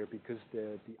higher because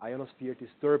the ionosphere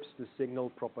disturbs the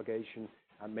signal propagation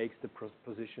and makes the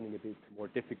positioning a bit more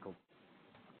difficult.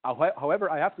 However,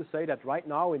 I have to say that right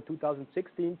now in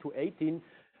 2016 to 18,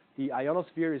 the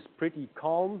ionosphere is pretty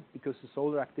calm because the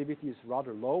solar activity is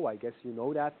rather low. I guess you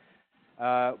know that.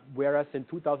 Whereas in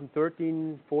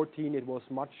 2013, 14, it was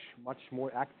much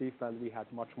more active, and we had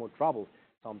much more trouble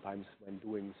sometimes when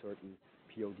doing certain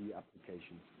POD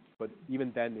applications. But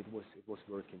even then, it was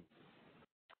working.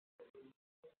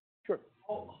 Sure.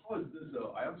 How is this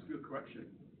ionosphere correction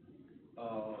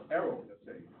error, let's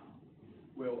say,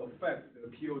 will affect the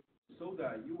POD so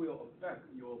that you will affect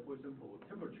your, for example,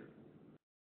 temperature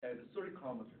at 30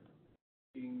 kilometers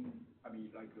in, I mean,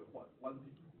 like what,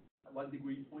 1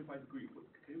 degree, 0.5 degree.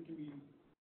 Can you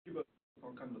give us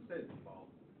some kind of sense about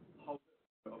how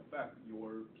it will affect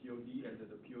your POD, and that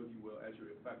the POD will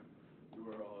actually affect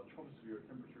your troposphere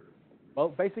temperature? Well,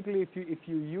 basically, if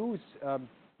you use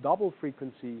double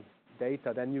frequency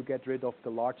data, then you get rid of the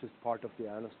largest part of the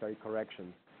ionospheric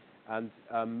corrections. And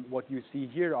what you see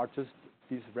here are just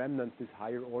these remnants, these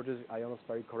higher order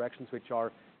ionospheric corrections, which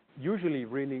are usually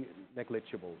really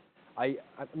negligible. I'm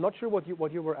not sure what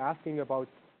you were asking about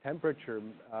temperature.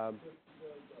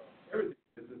 Everything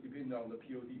is depending on the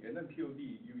POD, and then POD,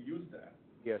 you use that.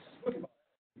 Yes.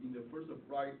 In the first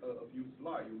few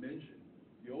slides you mentioned,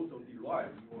 you also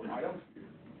derive your ionosphere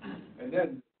and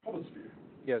then troposphere.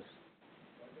 Yes.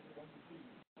 I just want to see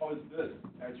how is this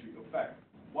actually affect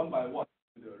one by one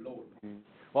the lower.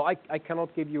 Well, I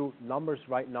cannot give you numbers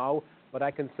right now, but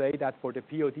I can say that for the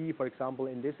POD, for example,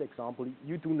 in this example,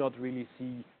 you do not really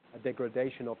see a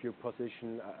degradation of your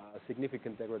position, a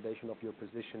significant degradation of your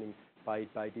positioning by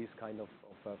these kind of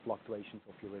fluctuations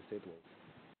of your residuals.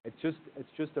 It's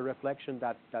just a reflection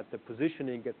that the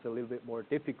positioning gets a little bit more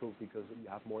difficult because you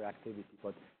have more activity,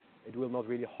 but it will not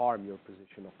really harm your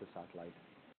position of the satellite.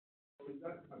 So is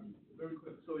that, very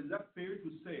quick, so is that fair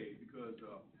to say, because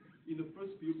in the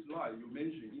first few slides you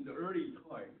mentioned in the early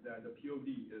time that the POD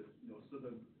is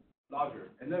certain larger,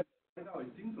 and then right now it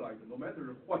seems like no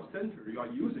matter what center you are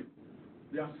using,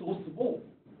 they are so small.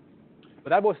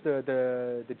 But that was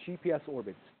the GPS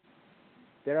orbit.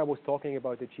 There I was talking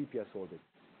about the GPS orbit.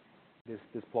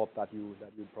 This plot that you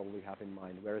probably have in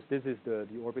mind. Whereas this is the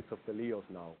orbits of the LEOs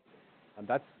now, and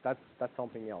that's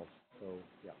something else. So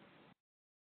yeah.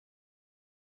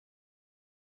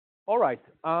 All right.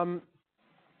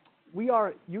 We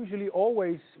are usually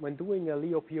always, when doing a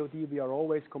LEO POD, we are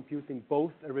always computing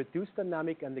both a reduced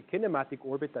dynamic and a kinematic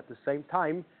orbit at the same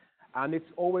time. And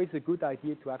it's always a good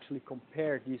idea to actually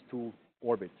compare these two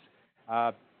orbits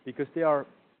because they are,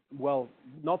 well,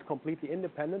 not completely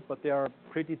independent, but they are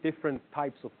pretty different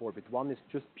types of orbit. One is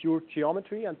just pure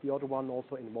geometry, and the other one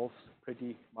also involves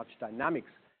pretty much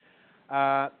dynamics.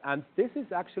 And this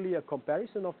is actually a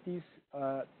comparison of these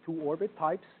two orbit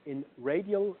types in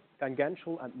radial,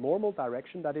 tangential, and normal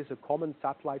direction. That is a common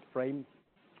satellite frame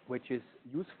which is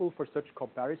useful for such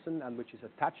comparison and which is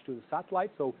attached to the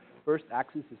satellite. So first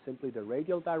axis is simply the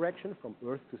radial direction from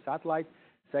Earth to satellite.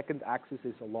 Second axis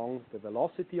is along the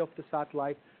velocity of the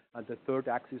satellite, and the third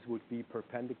axis would be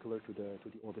perpendicular to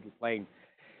the orbital plane.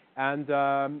 And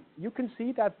you can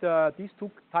see that these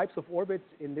two types of orbits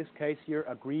in this case here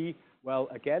agree, well,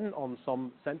 again, on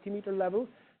some centimeter level.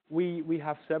 We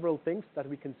have several things that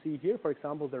we can see here. For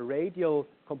example, the radial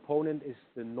component is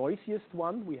the noisiest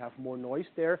one. We have more noise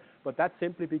there, but that's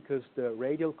simply because the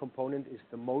radial component is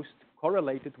the most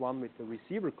correlated one with the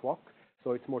receiver clock.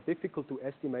 So it's more difficult to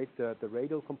estimate the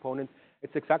radial component.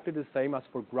 It's exactly the same as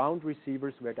for ground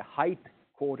receivers, where the height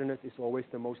coordinate is always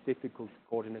the most difficult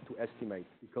coordinate to estimate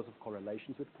because of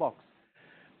correlations with clocks.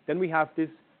 Then we have this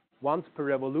once per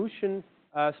revolution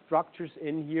structures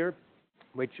in here,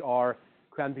 which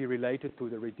can be related to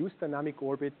the reduced dynamic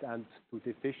orbit and to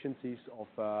deficiencies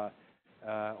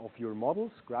of your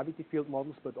models, gravity field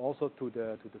models, but also to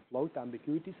the float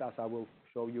ambiguities, as I will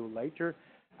show you later.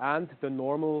 And the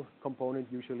normal component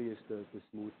usually is the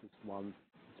smoothest one.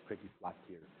 It's pretty flat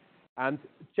here. And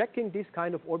checking this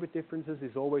kind of orbit differences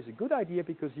is always a good idea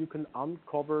because you can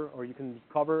uncover or you can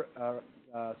cover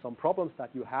some problems that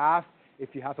you have.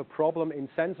 If you have a problem in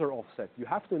sensor offset, you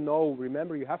have to know,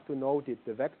 remember, you have to know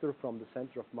the vector from the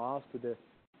center of mass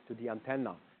to the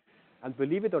antenna. And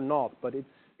believe it or not, but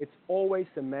it's always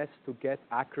a mess to get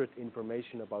accurate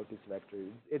information about this vector.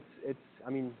 I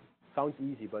mean, sounds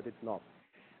easy, but it's not.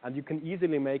 And you can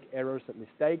easily make errors and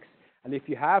mistakes. And if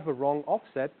you have a wrong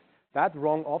offset, that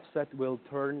wrong offset will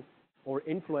turn or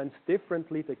influence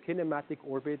differently the kinematic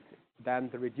orbit than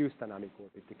the reduced dynamic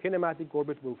orbit. The kinematic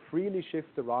orbit will freely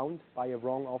shift around by a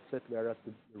wrong offset, whereas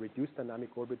the reduced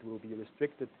dynamic orbit will be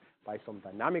restricted by some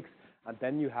dynamics, and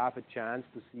then you have a chance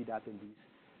to see that in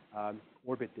these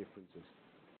orbit differences.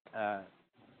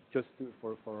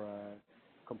 For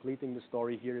completing the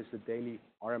story, here is the daily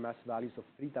RMS values of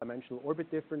three-dimensional orbit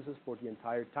differences for the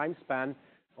entire time span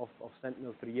of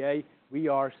Sentinel-3A. We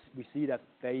see that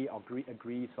they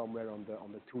agree somewhere on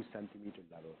the 2 centimeter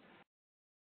level.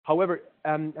 However,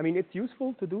 I mean, it's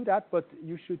useful to do that, but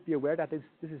you should be aware that this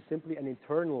is simply an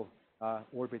internal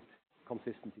orbit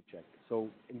consistency check. So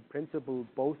in principle,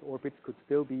 both orbits could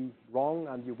still be wrong,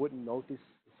 and you wouldn't notice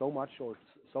so much or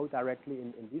so directly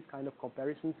in these kind of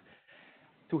comparisons.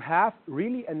 To have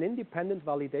really an independent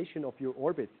validation of your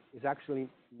orbit is actually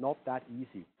not that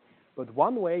easy. But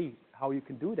one way how you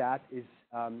can do that is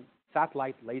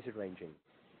satellite laser ranging.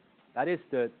 That is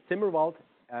the Zimmerwald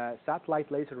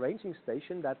satellite laser ranging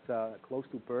station that's close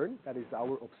to Bern. That is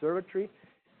our observatory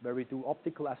where we do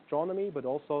optical astronomy, but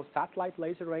also satellite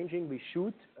laser ranging. We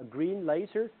shoot a green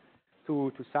laser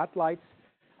to satellites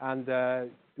and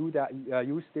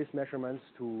use these measurements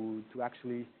to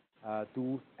actually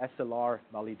do SLR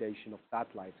validation of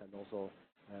satellites and also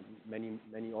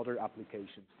many other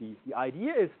applications. The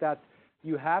idea is that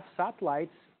you have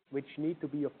satellites which need to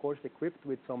be, of course, equipped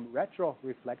with some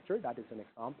retroreflector. That is an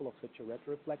example of such a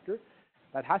retroreflector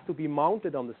that has to be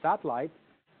mounted on the satellite.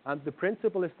 And the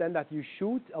principle is then that you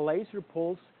shoot a laser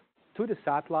pulse to the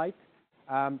satellite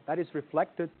that is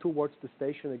reflected towards the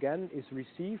station again, is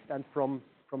received, and from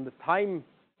the time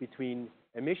between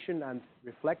emission and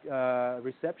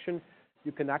reception,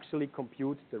 you can actually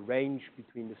compute the range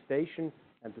between the station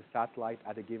and the satellite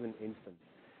at a given instant.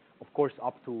 Of course,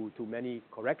 up to many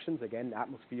corrections, again,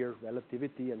 atmosphere,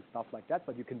 relativity, and stuff like that,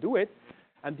 but you can do it.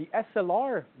 And the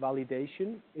SLR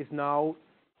validation is now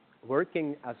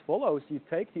working as follows. You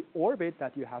take the orbit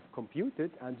that you have computed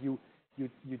and you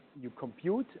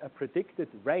compute a predicted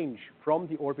range from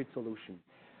the orbit solution.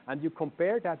 And you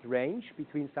compare that range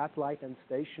between satellite and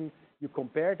station, you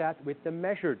compare that with the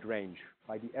measured range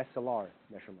by the SLR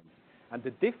measurements. And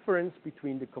the difference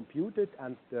between the computed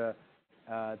and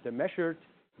the measured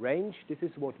range, this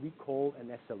is what we call an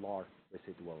SLR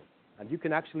residual. And you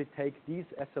can actually take these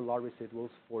SLR residuals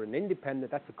for an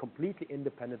independent, that's a completely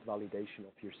independent validation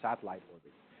of your satellite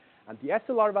orbit. And the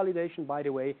SLR validation, by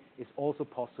the way, is also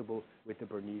possible with the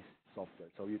Bernese software.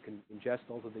 So you can ingest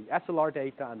also the SLR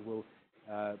data and we'll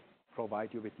provide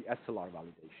you with the SLR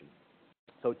validation.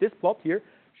 So this plot here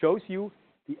shows you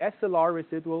the SLR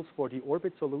residuals for the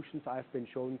orbit solutions I've been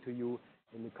showing to you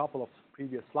in a couple of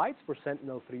previous slides for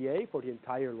Sentinel-3A for the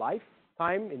entire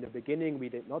lifetime. In the beginning, we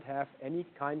did not have any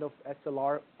kind of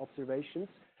SLR observations,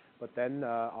 but then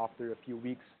after a few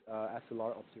weeks,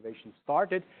 SLR observations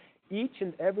started. Each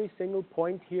and every single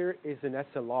point here is an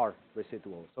SLR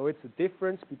residual. So it's a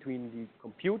difference between the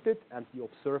computed and the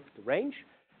observed range.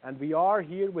 And we are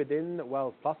here within,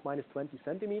 well, plus minus 20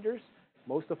 centimeters.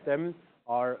 Most of them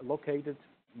are located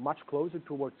much closer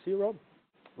towards zero.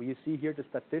 You see here the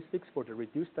statistics for the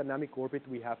reduced dynamic orbit.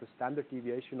 We have a standard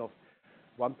deviation of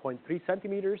 1.3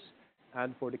 centimeters.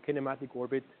 And for the kinematic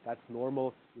orbit, that's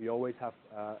normal. We always have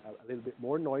a little bit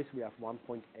more noise. We have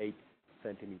 1.8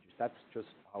 centimeters. That's just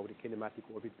how the kinematic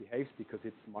orbit behaves because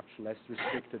it's much less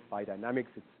restricted by dynamics.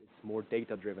 It's more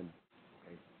data-driven.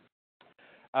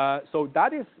 Okay. So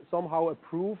that is somehow a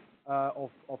proof of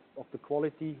the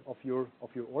quality of your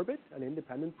orbit, an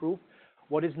independent proof.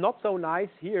 What is not so nice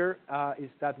here is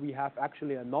that we have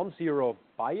actually a non-zero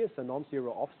bias, a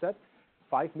non-zero offset,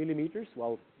 5 millimeters.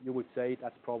 Well, you would say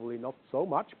that's probably not so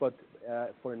much, but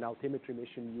for an altimetry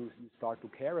mission, you start to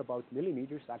care about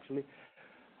millimeters, actually.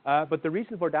 But the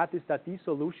reason for that is that these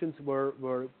solutions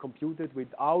were computed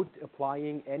without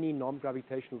applying any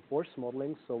non-gravitational force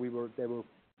modeling, so they were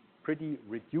pretty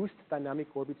reduced dynamic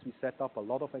orbits. We set up a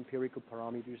lot of empirical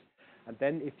parameters. And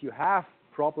then if you have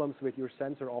problems with your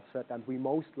sensor offset, and we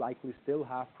most likely still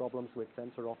have problems with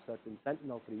sensor offset in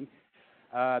Sentinel-3,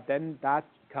 then that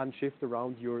can shift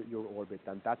around your orbit.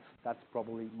 And that's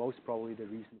most probably the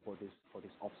reason for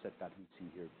this offset that we see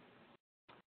here.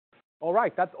 All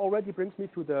right, that already brings me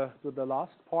to the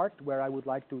last part where I would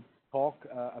like to talk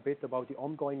a bit about the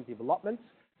ongoing developments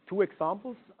two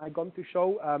examples I'm going to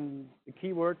show. The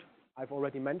keyword I've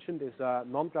already mentioned is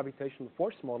non-gravitational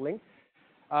force modeling.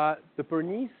 The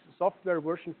Bernese software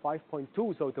version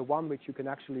 5.2, so the one which you can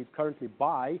actually currently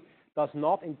buy, does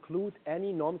not include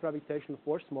any non-gravitational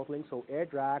force modeling, so air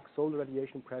drag, solar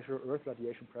radiation pressure, earth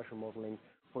radiation pressure modeling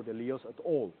for the LEOs at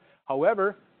all.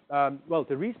 However, well,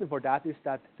 the reason for that is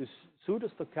that the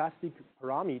pseudostochastic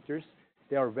parameters,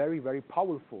 they are very, very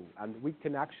powerful, and we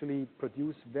can actually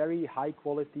produce very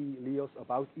high-quality LEOs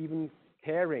without even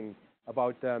caring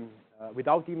about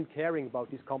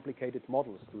these complicated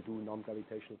models to do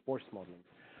non-gravitational force modeling.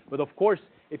 But of course,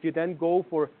 if you then go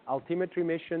for altimetry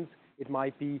missions, you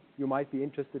might be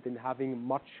interested in having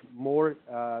much more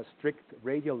strict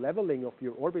radial leveling of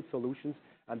your orbit solutions,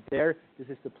 and this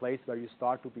is the place where you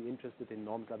start to be interested in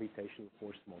non-gravitational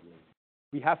force modeling.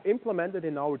 We have implemented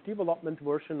in our development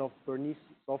version of Bernese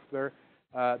software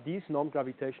these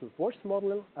non-gravitational force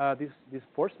models.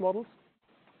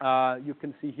 You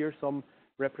can see here some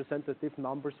representative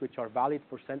numbers which are valid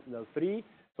for Sentinel-3.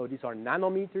 So these are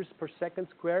nanometers per second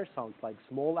square. Sounds like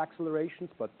small accelerations,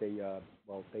 but they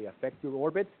affect your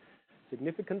orbit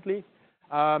significantly.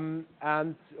 And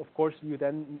of course, you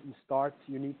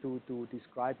need to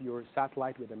describe your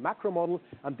satellite with a macro model.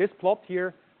 And this plot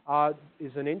here shows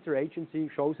an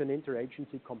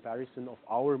interagency comparison of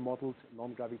our modeled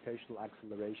non-gravitational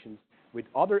accelerations with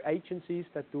other agencies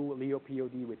that do LEO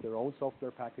POD with their own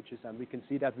software packages. And we can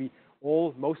see that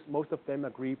most of them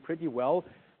agree pretty well,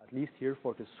 at least here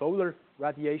for the solar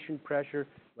radiation pressure.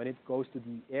 When it goes to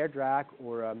the air drag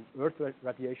or earth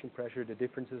radiation pressure, the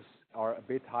differences are a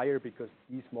bit higher because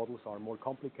these models are more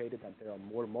complicated and there are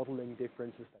more modeling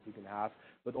differences that we can have.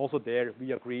 But also there,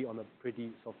 we agree on a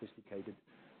pretty sophisticated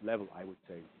level, I would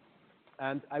say.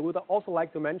 And I would also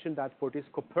like to mention that for this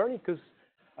Copernicus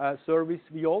service,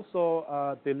 we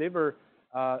also deliver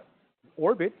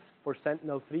orbits for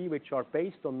Sentinel-3, which are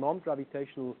based on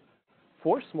non-gravitational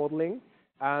force modeling.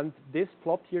 And this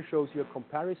plot here shows you a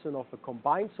comparison of a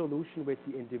combined solution with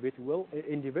the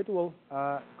individual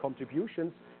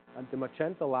contributions. And the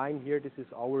magenta line here, this is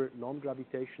our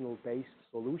non-gravitational based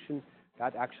solution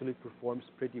that actually performs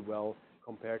pretty well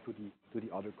compared to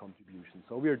the other contributions.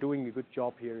 So we are doing a good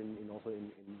job here in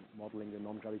modeling the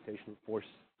non-gravitational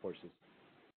forces.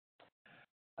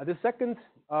 The second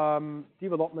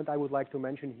development I would like to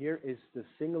mention here is the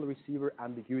single receiver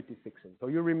ambiguity fixing. So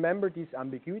you remember these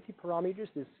ambiguity parameters,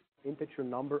 this integer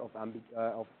number of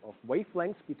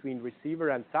wavelengths between receiver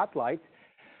and satellite.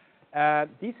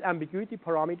 These ambiguity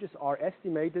parameters are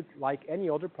estimated like any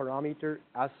other parameter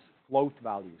as float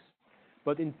values.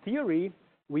 But in theory,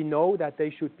 we know that they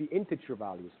should be integer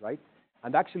values, right?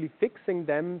 And actually fixing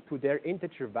them to their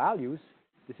integer values,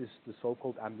 this is the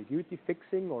so-called ambiguity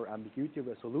fixing or ambiguity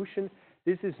resolution.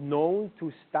 This is known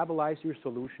to stabilize your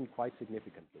solution quite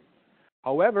significantly.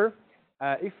 However,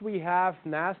 if we have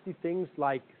nasty things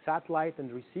like satellite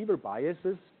and receiver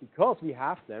biases, because we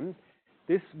have them,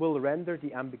 this will render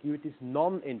the ambiguities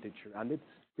non-integer, and it's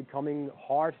becoming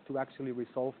hard to actually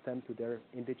resolve them to their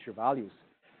integer values.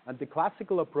 And the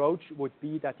classical approach would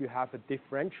be that you have a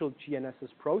differential GNSS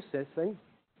processing,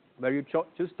 where you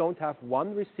just don't have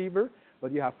one receiver,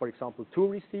 but you have, for example, two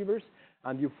receivers,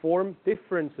 and you form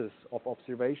differences of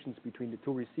observations between the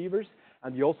two receivers,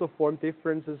 and you also form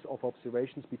differences of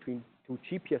observations between two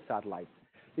GPS satellites.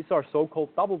 These are so-called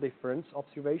double difference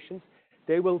observations.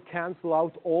 They will cancel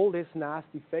out all these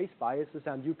nasty phase biases,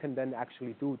 and you can then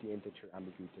actually do the integer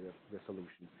ambiguity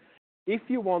resolution. If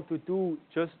you want to do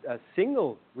just a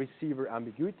single receiver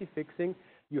ambiguity fixing,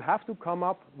 you have to come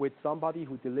up with somebody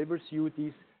who delivers you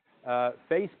these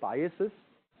phase biases,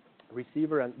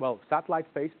 receiver and, well, satellite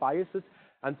phase biases.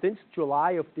 And since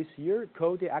July of this year,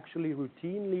 CODE actually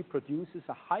routinely produces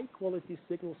a high-quality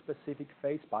signal-specific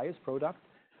phase bias product,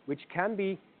 which can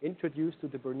be introduced to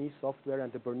the Bernese software,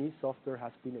 and the Bernese software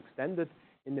has been extended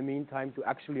in the meantime to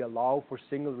actually allow for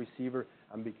single receiver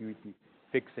ambiguity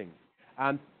fixing.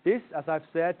 And this, as I've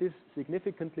said, this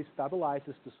significantly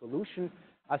stabilizes the solution.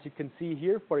 As you can see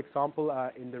here, for example,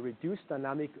 in the reduced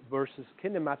dynamic versus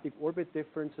kinematic orbit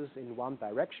differences in one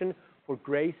direction for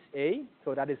GRACE A,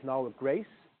 so that is now a GRACE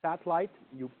satellite.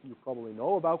 You probably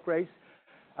know about GRACE.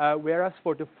 Whereas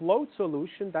for the float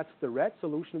solution, that's the red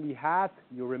solution we had,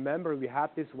 you remember we had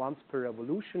this once per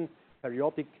evolution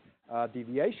periodic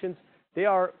deviations. They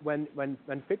are, when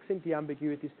fixing the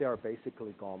ambiguities, they are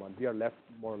basically gone, and we are left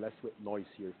more or less with noise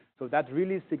here. So that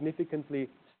really significantly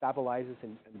stabilizes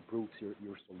and improves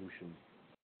your solution.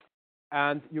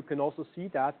 And you can also see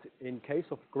that in case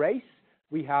of GRACE,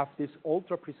 we have this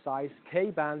ultra-precise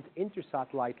K-band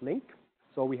intersatellite link.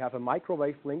 So we have a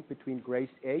microwave link between GRACE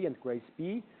A and GRACE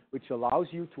B, which allows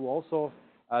you to also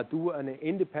do an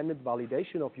independent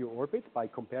validation of your orbit by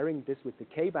comparing this with the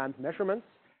K-band measurements.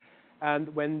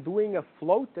 And when doing a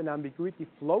float, an ambiguity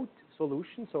float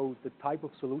solution, so the type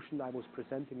of solution I was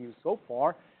presenting you so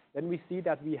far, then we see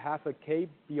that we have a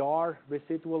KBR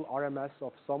residual RMS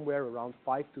of somewhere around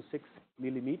 5 to 6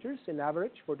 millimeters in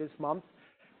average for this month.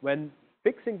 When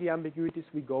fixing the ambiguities,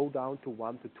 we go down to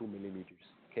 1 to 2 millimeters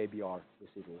KBR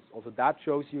residuals. Also, that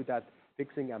shows you that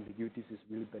fixing ambiguities is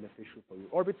really beneficial for your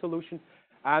orbit solution.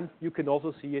 And you can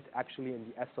also see it actually in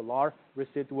the SLR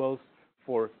residuals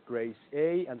for GRACE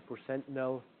A and for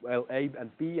Sentinel, well, A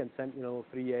and B and Sentinel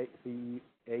 3A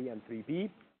and 3B,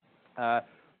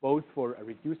 both for a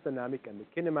reduced dynamic and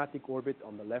the kinematic orbit.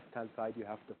 On the left-hand side, you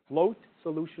have the float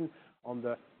solution. On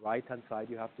the right-hand side,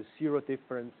 you have the zero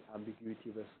difference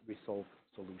ambiguity resolved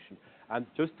solution. And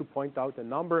just to point out a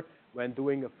number, when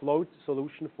doing a float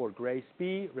solution for GRACE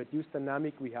B, reduced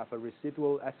dynamic, we have a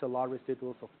residual, SLR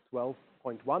residuals of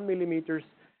 12.1 millimeters.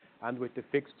 And with the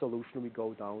fixed solution, we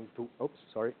go down to,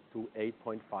 to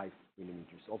 8.5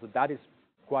 millimeters. Also, that is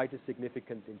quite a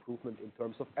significant improvement in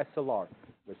terms of SLR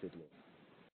residuals.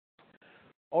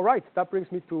 All right, that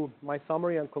brings me to my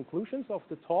summary and conclusions of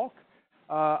the talk.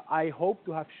 I hope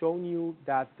to have shown you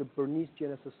that the Bernese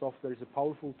GNSS software is a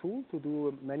powerful tool to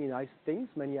do many nice things,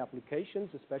 many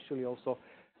applications, especially also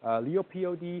LEO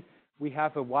POD. We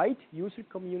have a wide user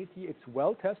community. It's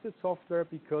well-tested software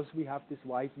because we have this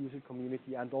wide user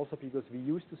community and also because we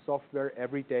use the software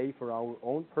every day for our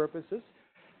own purposes,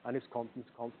 and it's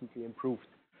constantly improved.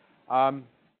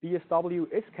 BSW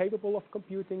is capable of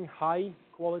computing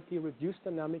high-quality, reduced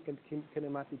dynamic and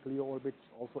kinematic LEO orbits,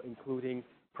 also including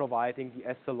providing the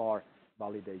SLR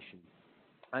validation.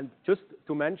 And just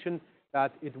to mention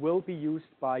that it will be used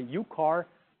by UCAR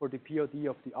for the POD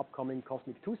of the upcoming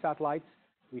Cosmic 2 satellites.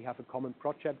 We have a common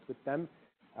project with them,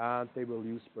 and they will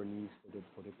use Bernese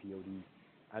for the POD.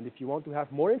 And if you want to have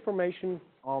more information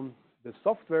on the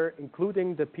software,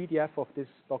 including the PDF of this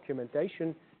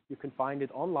documentation, you can find it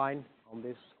online on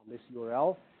this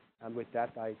URL. And with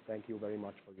that, I thank you very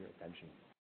much for your attention.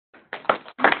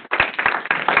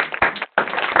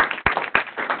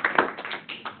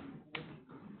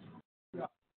 Yeah,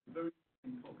 very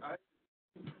interesting talk. I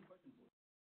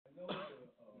know that you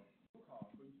are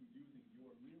going to be using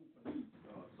your new Bernese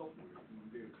software in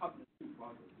their Cosmic 2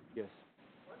 project. Yes.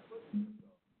 What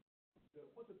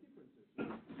the differences in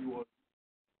your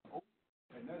own,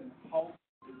 and then how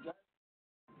is that?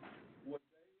 Was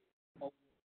they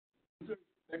user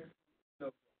next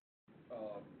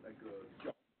like a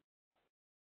job?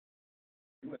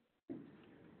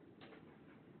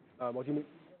 What do you mean?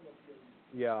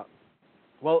 Yeah.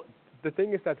 Well, the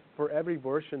thing is that for every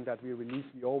version that we release,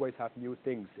 we always have new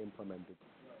things implemented.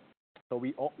 So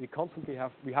we constantly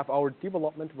have our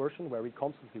development version where we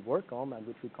constantly work on and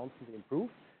which we constantly improve.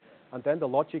 And then the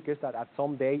logic is that at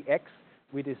some day X,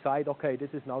 we decide, okay,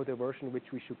 this is now the version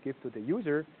which we should give to the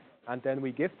user. And then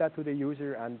we give that to the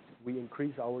user and we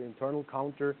increase our internal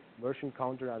counter, version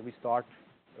counter, and we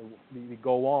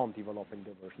go on developing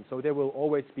the version. So there will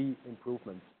always be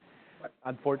improvements.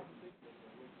 And for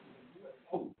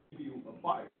give you a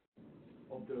file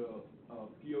of the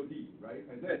POD, right?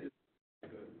 And then it's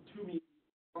like a 2 minute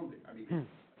something. I mean,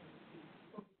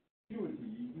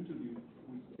 introduced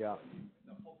with yeah.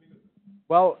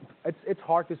 Well, it's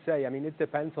hard to say. I mean, it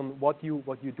depends on what you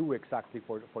do exactly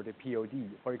for the POD.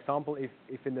 For example,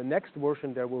 if in the next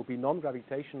version there will be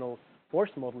non-gravitational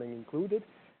force modeling included,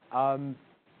 of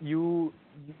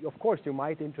course, you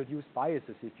might introduce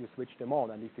biases if you switch them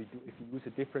on, and if you use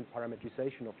a different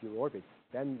parametrization of your orbit,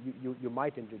 then you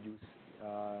might introduce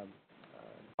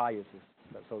biases.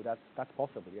 So that's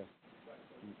possible, yes.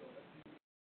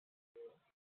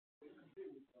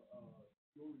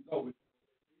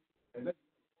 And then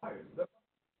bias, that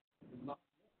is not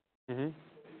Mm-hmm. including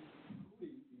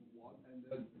one, and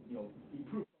then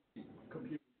improve the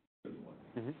computer one.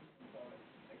 Mm-hmm.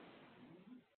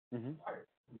 Mm-hmm.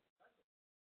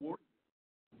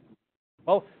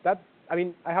 Well, I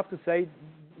mean, I have to say,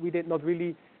 we did not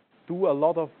really do a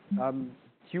lot of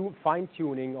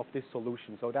fine-tuning of this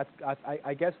solution. So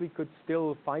I guess we could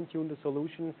still fine-tune the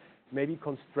solution, maybe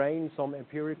constrain some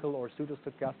empirical or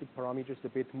pseudostochastic parameters a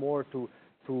bit more to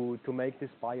make this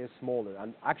bias smaller.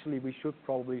 And actually, we should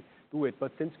probably do it.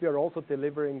 But since we are also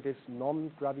delivering this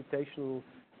non-gravitational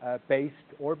based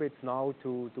orbits now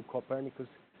to Copernicus,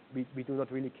 we do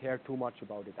not really care too much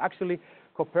about it. Actually,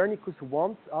 Copernicus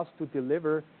wants us to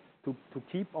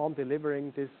keep on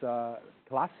delivering this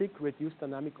classic reduced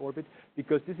dynamic orbit,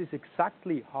 because this is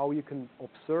exactly how you can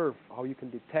observe, how you can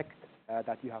detect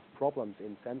that you have problems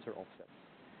in sensor offsets.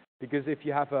 Because if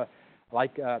you have a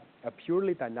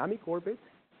purely dynamic orbit,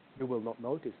 you will not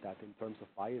notice that in terms of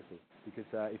biases. Because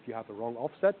if you have a wrong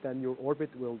offset, then your orbit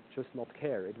will just not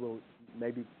care. It will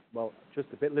maybe, well, just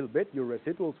little bit, your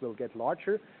residuals will get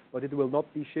larger, but it will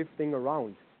not be shifting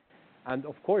around. And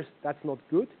of course, that's not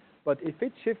good. But if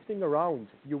it's shifting around,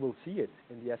 you will see it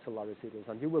in the SLR residuals,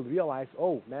 and you will realize,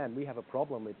 oh man, we have a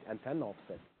problem with antenna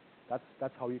offset.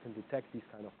 That's how you can detect these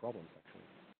kind of problems, actually.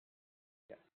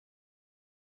 Yeah.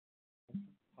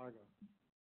 Tiger.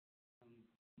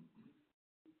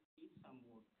 Did some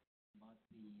work about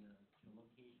the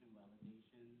geolocation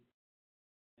validation,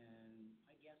 and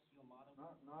I guess your model.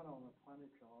 Not on the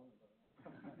 20 kilometer.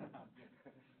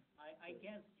 I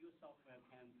guess your software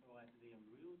can provide the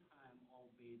real-time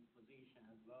orbit position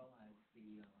as well as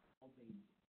the orbit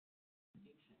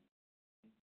prediction.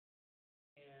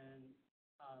 And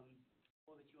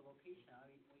for the geolocation,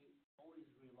 we always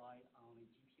rely on the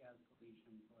GPS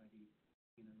position provided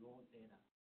in the raw data.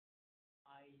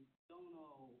 I don't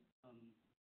know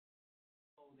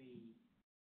for the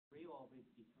real orbit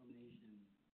determination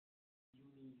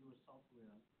using your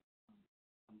software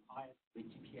compile the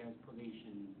GPS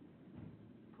position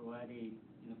provided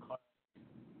in the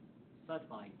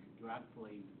satellite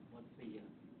directly. What's the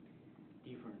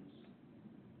difference?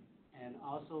 And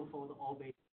also for the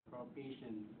orbit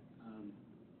propagation,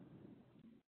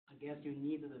 I guess you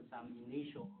needed some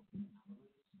initial to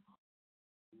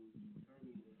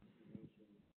determine the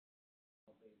destination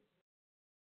of it.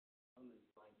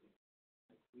 Like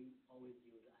we always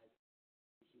use as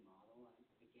model, and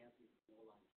I guess it's more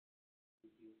like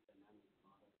reduced dynamic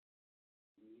model.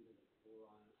 You needed a full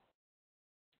on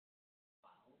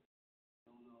file. I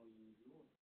don't know in your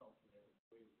software.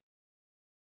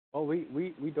 Well,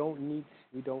 we don't need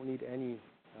any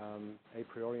a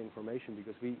priori information,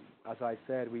 because as I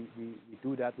said, we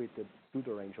do that with the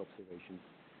pseudo range observations.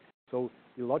 So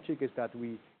the logic is that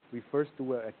we first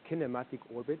do a kinematic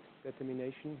orbit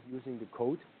determination using the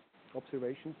code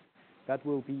observations. That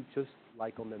will be just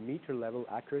like on the meter level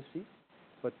accuracy,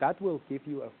 but that will give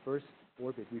you a first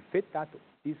orbit. We fit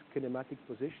these kinematic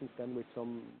positions then with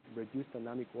some reduced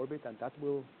dynamic orbit, and that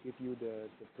will give you the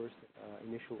first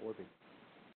initial orbit.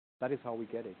 That is how we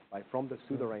get it, from the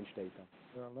pseudo range data.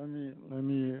 Yeah, let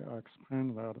me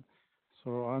explain that.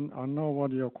 So I know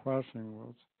what your question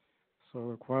was. So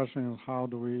the question is, how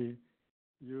do we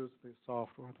use the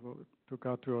software to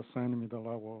get to a centimeter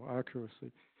level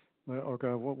accuracy?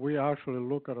 Okay, well, we actually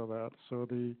look at that. So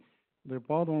the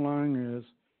bottom line is,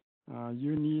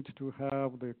 you need to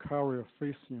have the carrier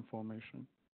phase information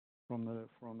from the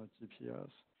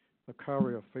GPS, the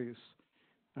carrier phase,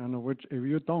 and which if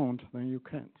you don't, then you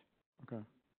can't. Okay.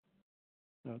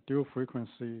 Dual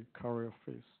frequency carrier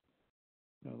phase.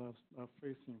 Yeah, that's that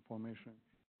phase information,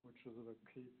 which is the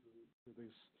key to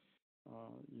this,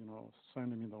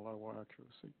 centimeter level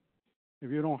accuracy.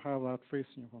 If you don't have that phase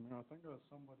information, I think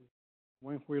somebody,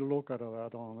 when we look at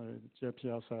that on the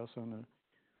GPSS and the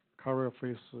carrier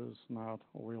phase is not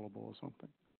available or something.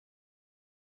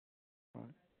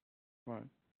 Right.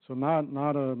 So not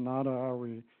are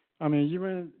we? I mean,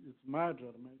 even it's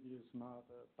measured, maybe it's not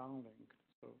downlinked.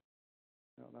 So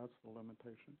yeah, that's the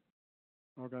limitation.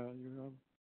 Okay, you have.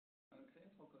 Can you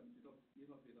talk a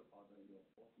little bit about your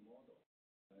fourth model?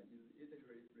 Is it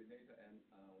related and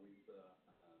with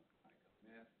like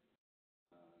mass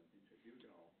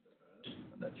distribution of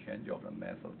the change of the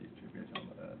mass of distribution of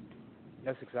the Earth?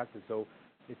 Yes, exactly. So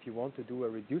if you want to do a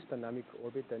reduced dynamic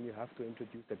orbit, then you have to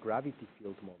introduce the gravity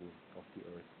field model of the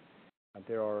Earth. And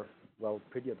there are, well,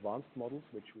 pretty advanced models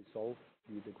which resolve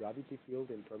the gravity field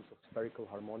in terms of spherical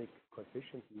harmonic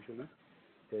coefficients usually.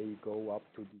 They go up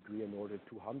to degree in order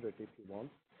 200 if you want.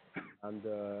 And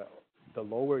the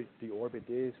lower the orbit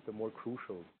is, the more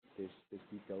crucial this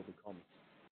detail becomes.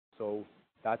 So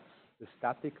that's the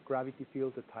static gravity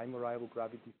field, the time arrival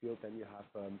gravity field. Then you have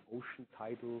ocean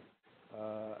tides,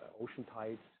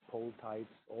 pole tides,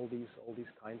 all these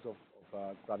kinds of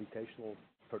gravitational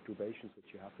perturbations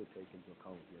which you have to take into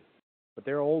account here. But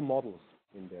they're all models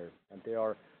in there, and they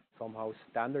are somehow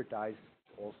standardized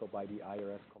also by the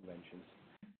IRS conventions.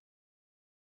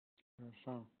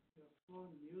 Sure. For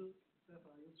new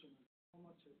SAFAR instruments, how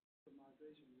much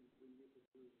optimization we need to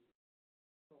do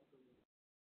software,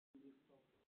 new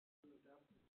software, to adapt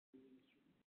to new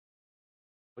instruments?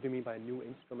 What do you mean by new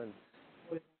instruments?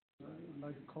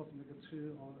 Like Cosmic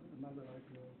 2 or another like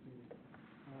the.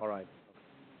 All right.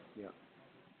 Yeah.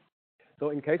 So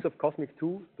in case of Cosmic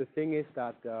 2, the thing is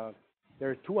that there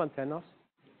are two antennas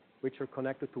which are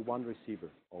connected to one receiver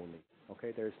only.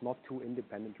 Okay, there's not two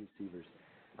independent receivers.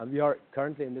 And we are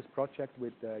currently in this project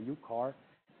with UCAR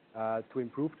to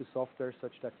improve the software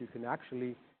such that you can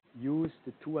actually use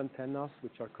the two antennas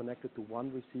which are connected to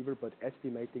one receiver, but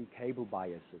estimating cable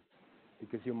biases.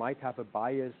 Because you might have a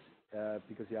bias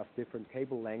because you have different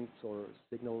cable lengths or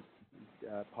signal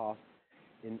paths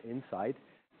inside.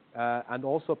 And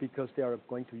also because they are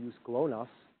going to use GLONASS,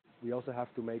 we also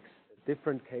have to make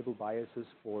different cable biases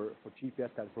for GPS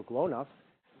than for GLONASS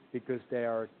because they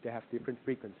have different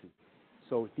frequencies.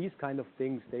 So these kind of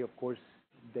things, they of course,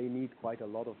 they need quite a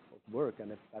lot of work,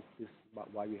 and that's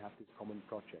why we have this common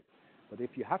project. But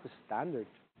if you have a standard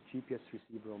GPS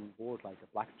receiver on board, like a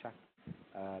blackjack,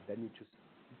 then you just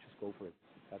go for it.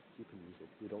 You can use it.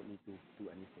 You don't need to do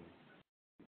anything.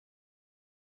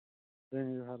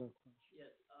 Then you had a question.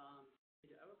 Yes.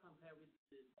 Did you ever compare with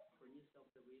the Bernese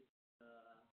software with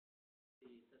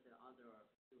certain other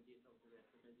POD software,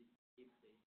 such as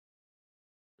GOCE,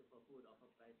 for good or for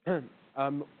bad?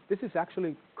 This is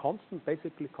actually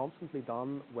basically constantly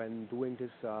done when doing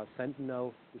this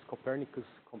Sentinel, this Copernicus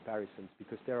comparisons,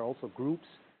 because there are also groups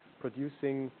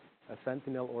producing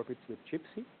Sentinel orbits with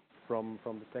GPSy from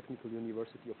the Technical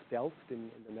University of Delft in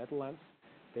the Netherlands.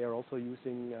 They are also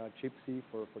using GPSy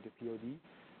for the POD,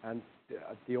 and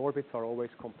the orbits are always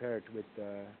compared with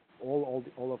all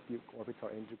of the orbits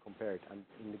are inter-compared. And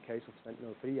in the case of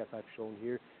Sentinel-3, as I've shown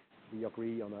here, we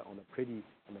agree on a pretty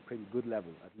good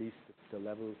level. At least the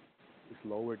level is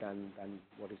lower than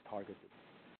what is targeted.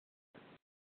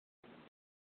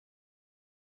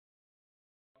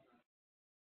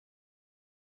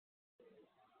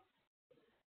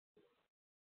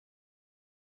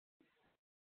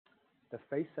 The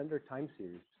phase center time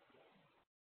series.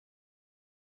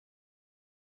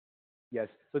 Yes.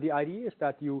 So the idea is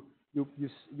that you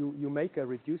make a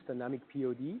reduced dynamic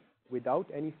POD without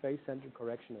any phase center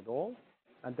correction at all,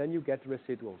 and then you get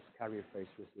residuals, carrier phase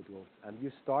residuals, and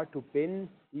you start to bin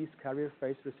these carrier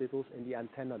phase residuals in the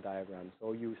antenna diagram.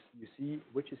 So you see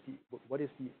what is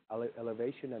the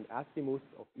elevation and azimuth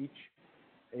of each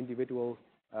individual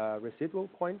residual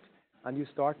point, and you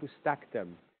start to stack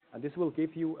them, and this will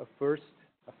give you a first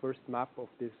map of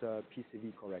this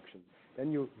PCV correction.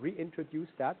 Then you reintroduce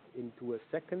that into a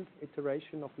second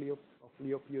iteration of LEO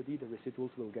POD. The residuals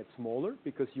will get smaller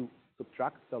because you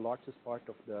subtract the largest part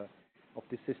of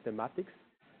the systematics,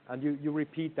 and you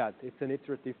repeat that. It's an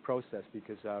iterative process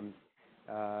because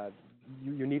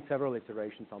you need several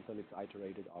iterations until it's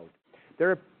iterated out. There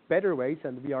are better ways,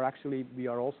 and we are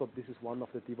also, this is one of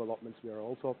the developments we are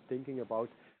also thinking about,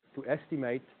 to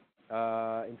estimate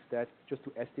instead, just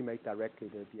to estimate directly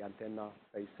the antenna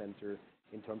phase center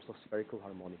in terms of spherical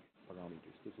harmonic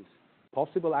parameters. This is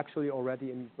possible actually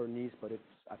already in Bernese, but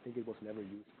I think it was never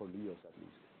used for LEOs at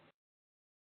least.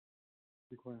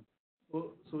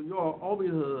 So your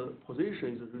orbit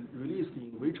position is released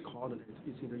in which coordinate?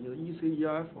 Is it in the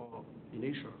ECEF or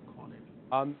initial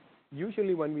coordinate?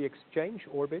 Usually when we exchange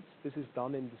orbits, this is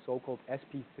done in the so-called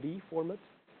SP3 format,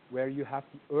 where you have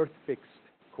the Earth-fixed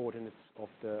coordinates of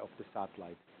the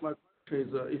satellite. My question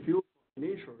is, if you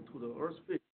initial to the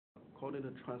Earth-fixed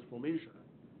coordinate transformation,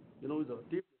 the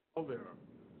different software,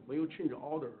 when you change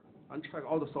order and check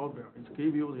all the software, it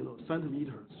gives you,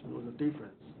 centimeters, the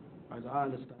difference, as I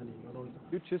understand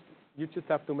it. You just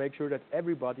have to make sure that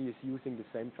everybody is using the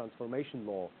same transformation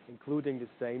law, including the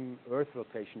same Earth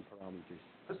rotation parameters.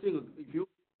 I think if you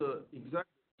the exact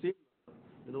same,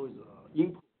 is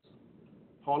inputs,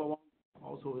 Hollow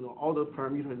also, all the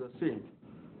parameters are the same.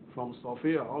 From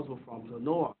software, also from the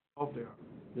NOAA software,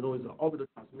 the orbital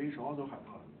transformation also have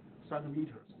a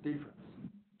centimeters difference.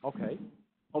 Okay.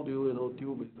 How do you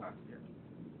deal with that?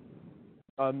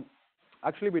 Yeah.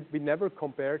 Actually, we never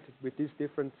compared with these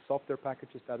different software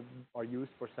packages that are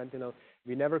used for Sentinel.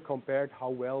 We never compared how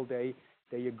well they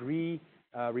agree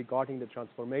regarding the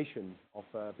transformation of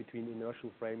between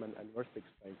inertial frame and Earth-fixed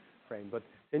frame. But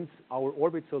since our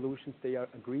orbit solutions, they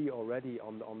agree already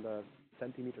on the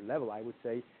centimeter level, I would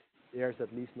say there's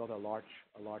at least not a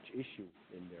large issue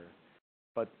in there.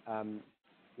 But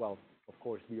well, of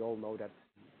course, we all know that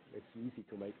it's easy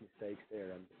to make mistakes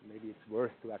there, and maybe it's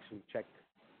worth to actually check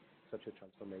such a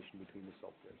transformation between the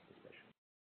softwares, especially.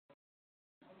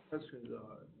 Question: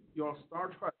 your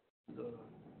Star Trek, the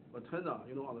antenna,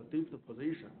 on a different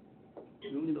position,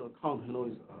 you need to account,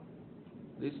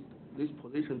 is this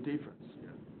position difference. Yeah.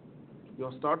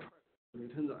 Your Star Trek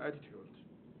return the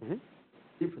attitude,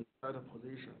 different set of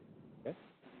position. Yes.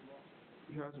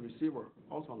 You have the receiver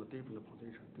also on a different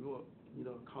position. Do you need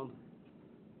to account,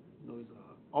 is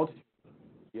altitude?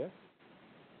 Yes.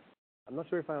 I'm not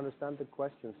sure if I understand the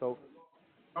question. So,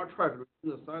 Star Trek return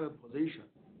the side of position.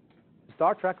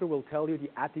 Star tracker will tell you the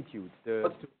attitude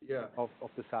Yeah. of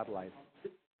the satellite.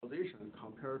 Position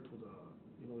compared to the,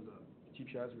 the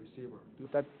GPS receiver.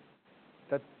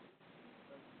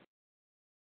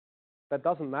 That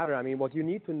doesn't matter. I mean, what you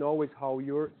need to know is how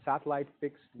your satellite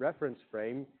fixed reference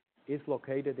frame is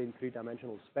located in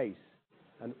three-dimensional space.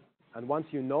 And once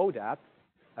you know that,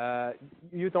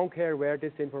 you don't care where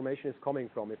this information is coming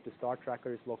from, if the star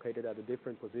tracker is located at a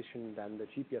different position than the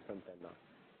GPS antenna.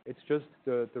 It's just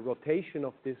the rotation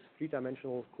of this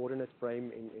three-dimensional coordinate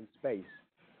frame in space.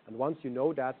 And once you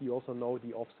know that, you also know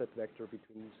the offset vector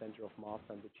between the center of mass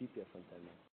and the GPS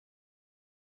antenna.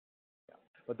 Yeah.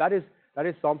 But that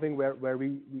is something where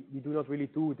we do not really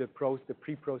do the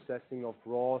pre-processing of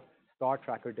raw star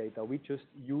tracker data. We just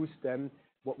use them.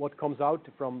 What comes out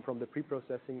from the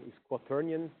pre-processing is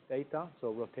quaternion data,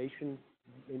 so rotation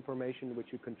information,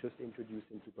 which you can just introduce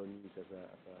into Bernese as a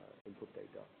input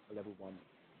data, a level 1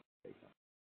 data.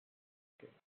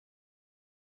 Okay.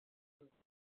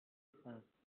 In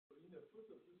the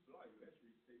first of this slide, you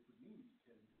actually say Bernese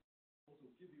can also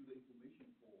give you the information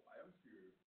for ionosphere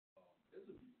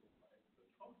density profile and the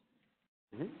chomsky.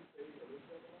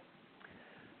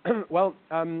 Well,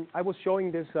 I was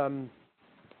showing this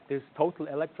total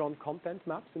electron content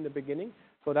maps in the beginning.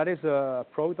 So that is a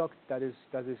product that is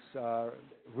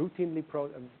routinely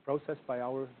processed by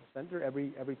our center.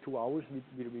 Every 2 hours,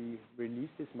 we release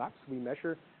these maps. We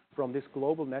measure from this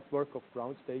global network of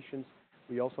ground stations.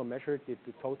 We also measure the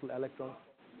total electron.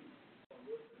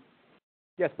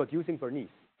 Yes, but using Bernese.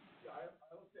 Yeah, I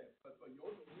understand. But you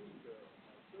also need the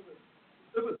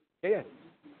service. Yeah.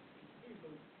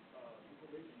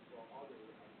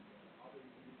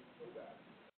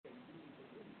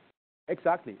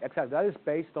 Exactly. That is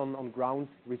based on ground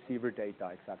receiver data,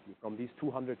 exactly, from these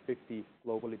 250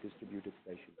 globally distributed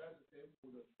stations.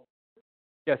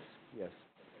 Yes.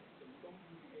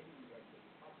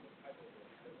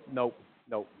 No.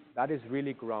 That is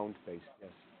really ground-based,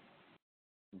 yes.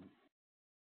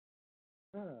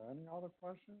 Yeah, any other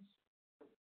questions?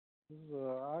 This is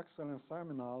an excellent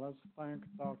seminar. Let's thank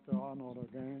Dr. Arnold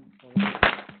again. Thank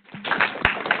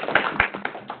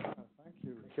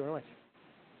you. Thank you very much.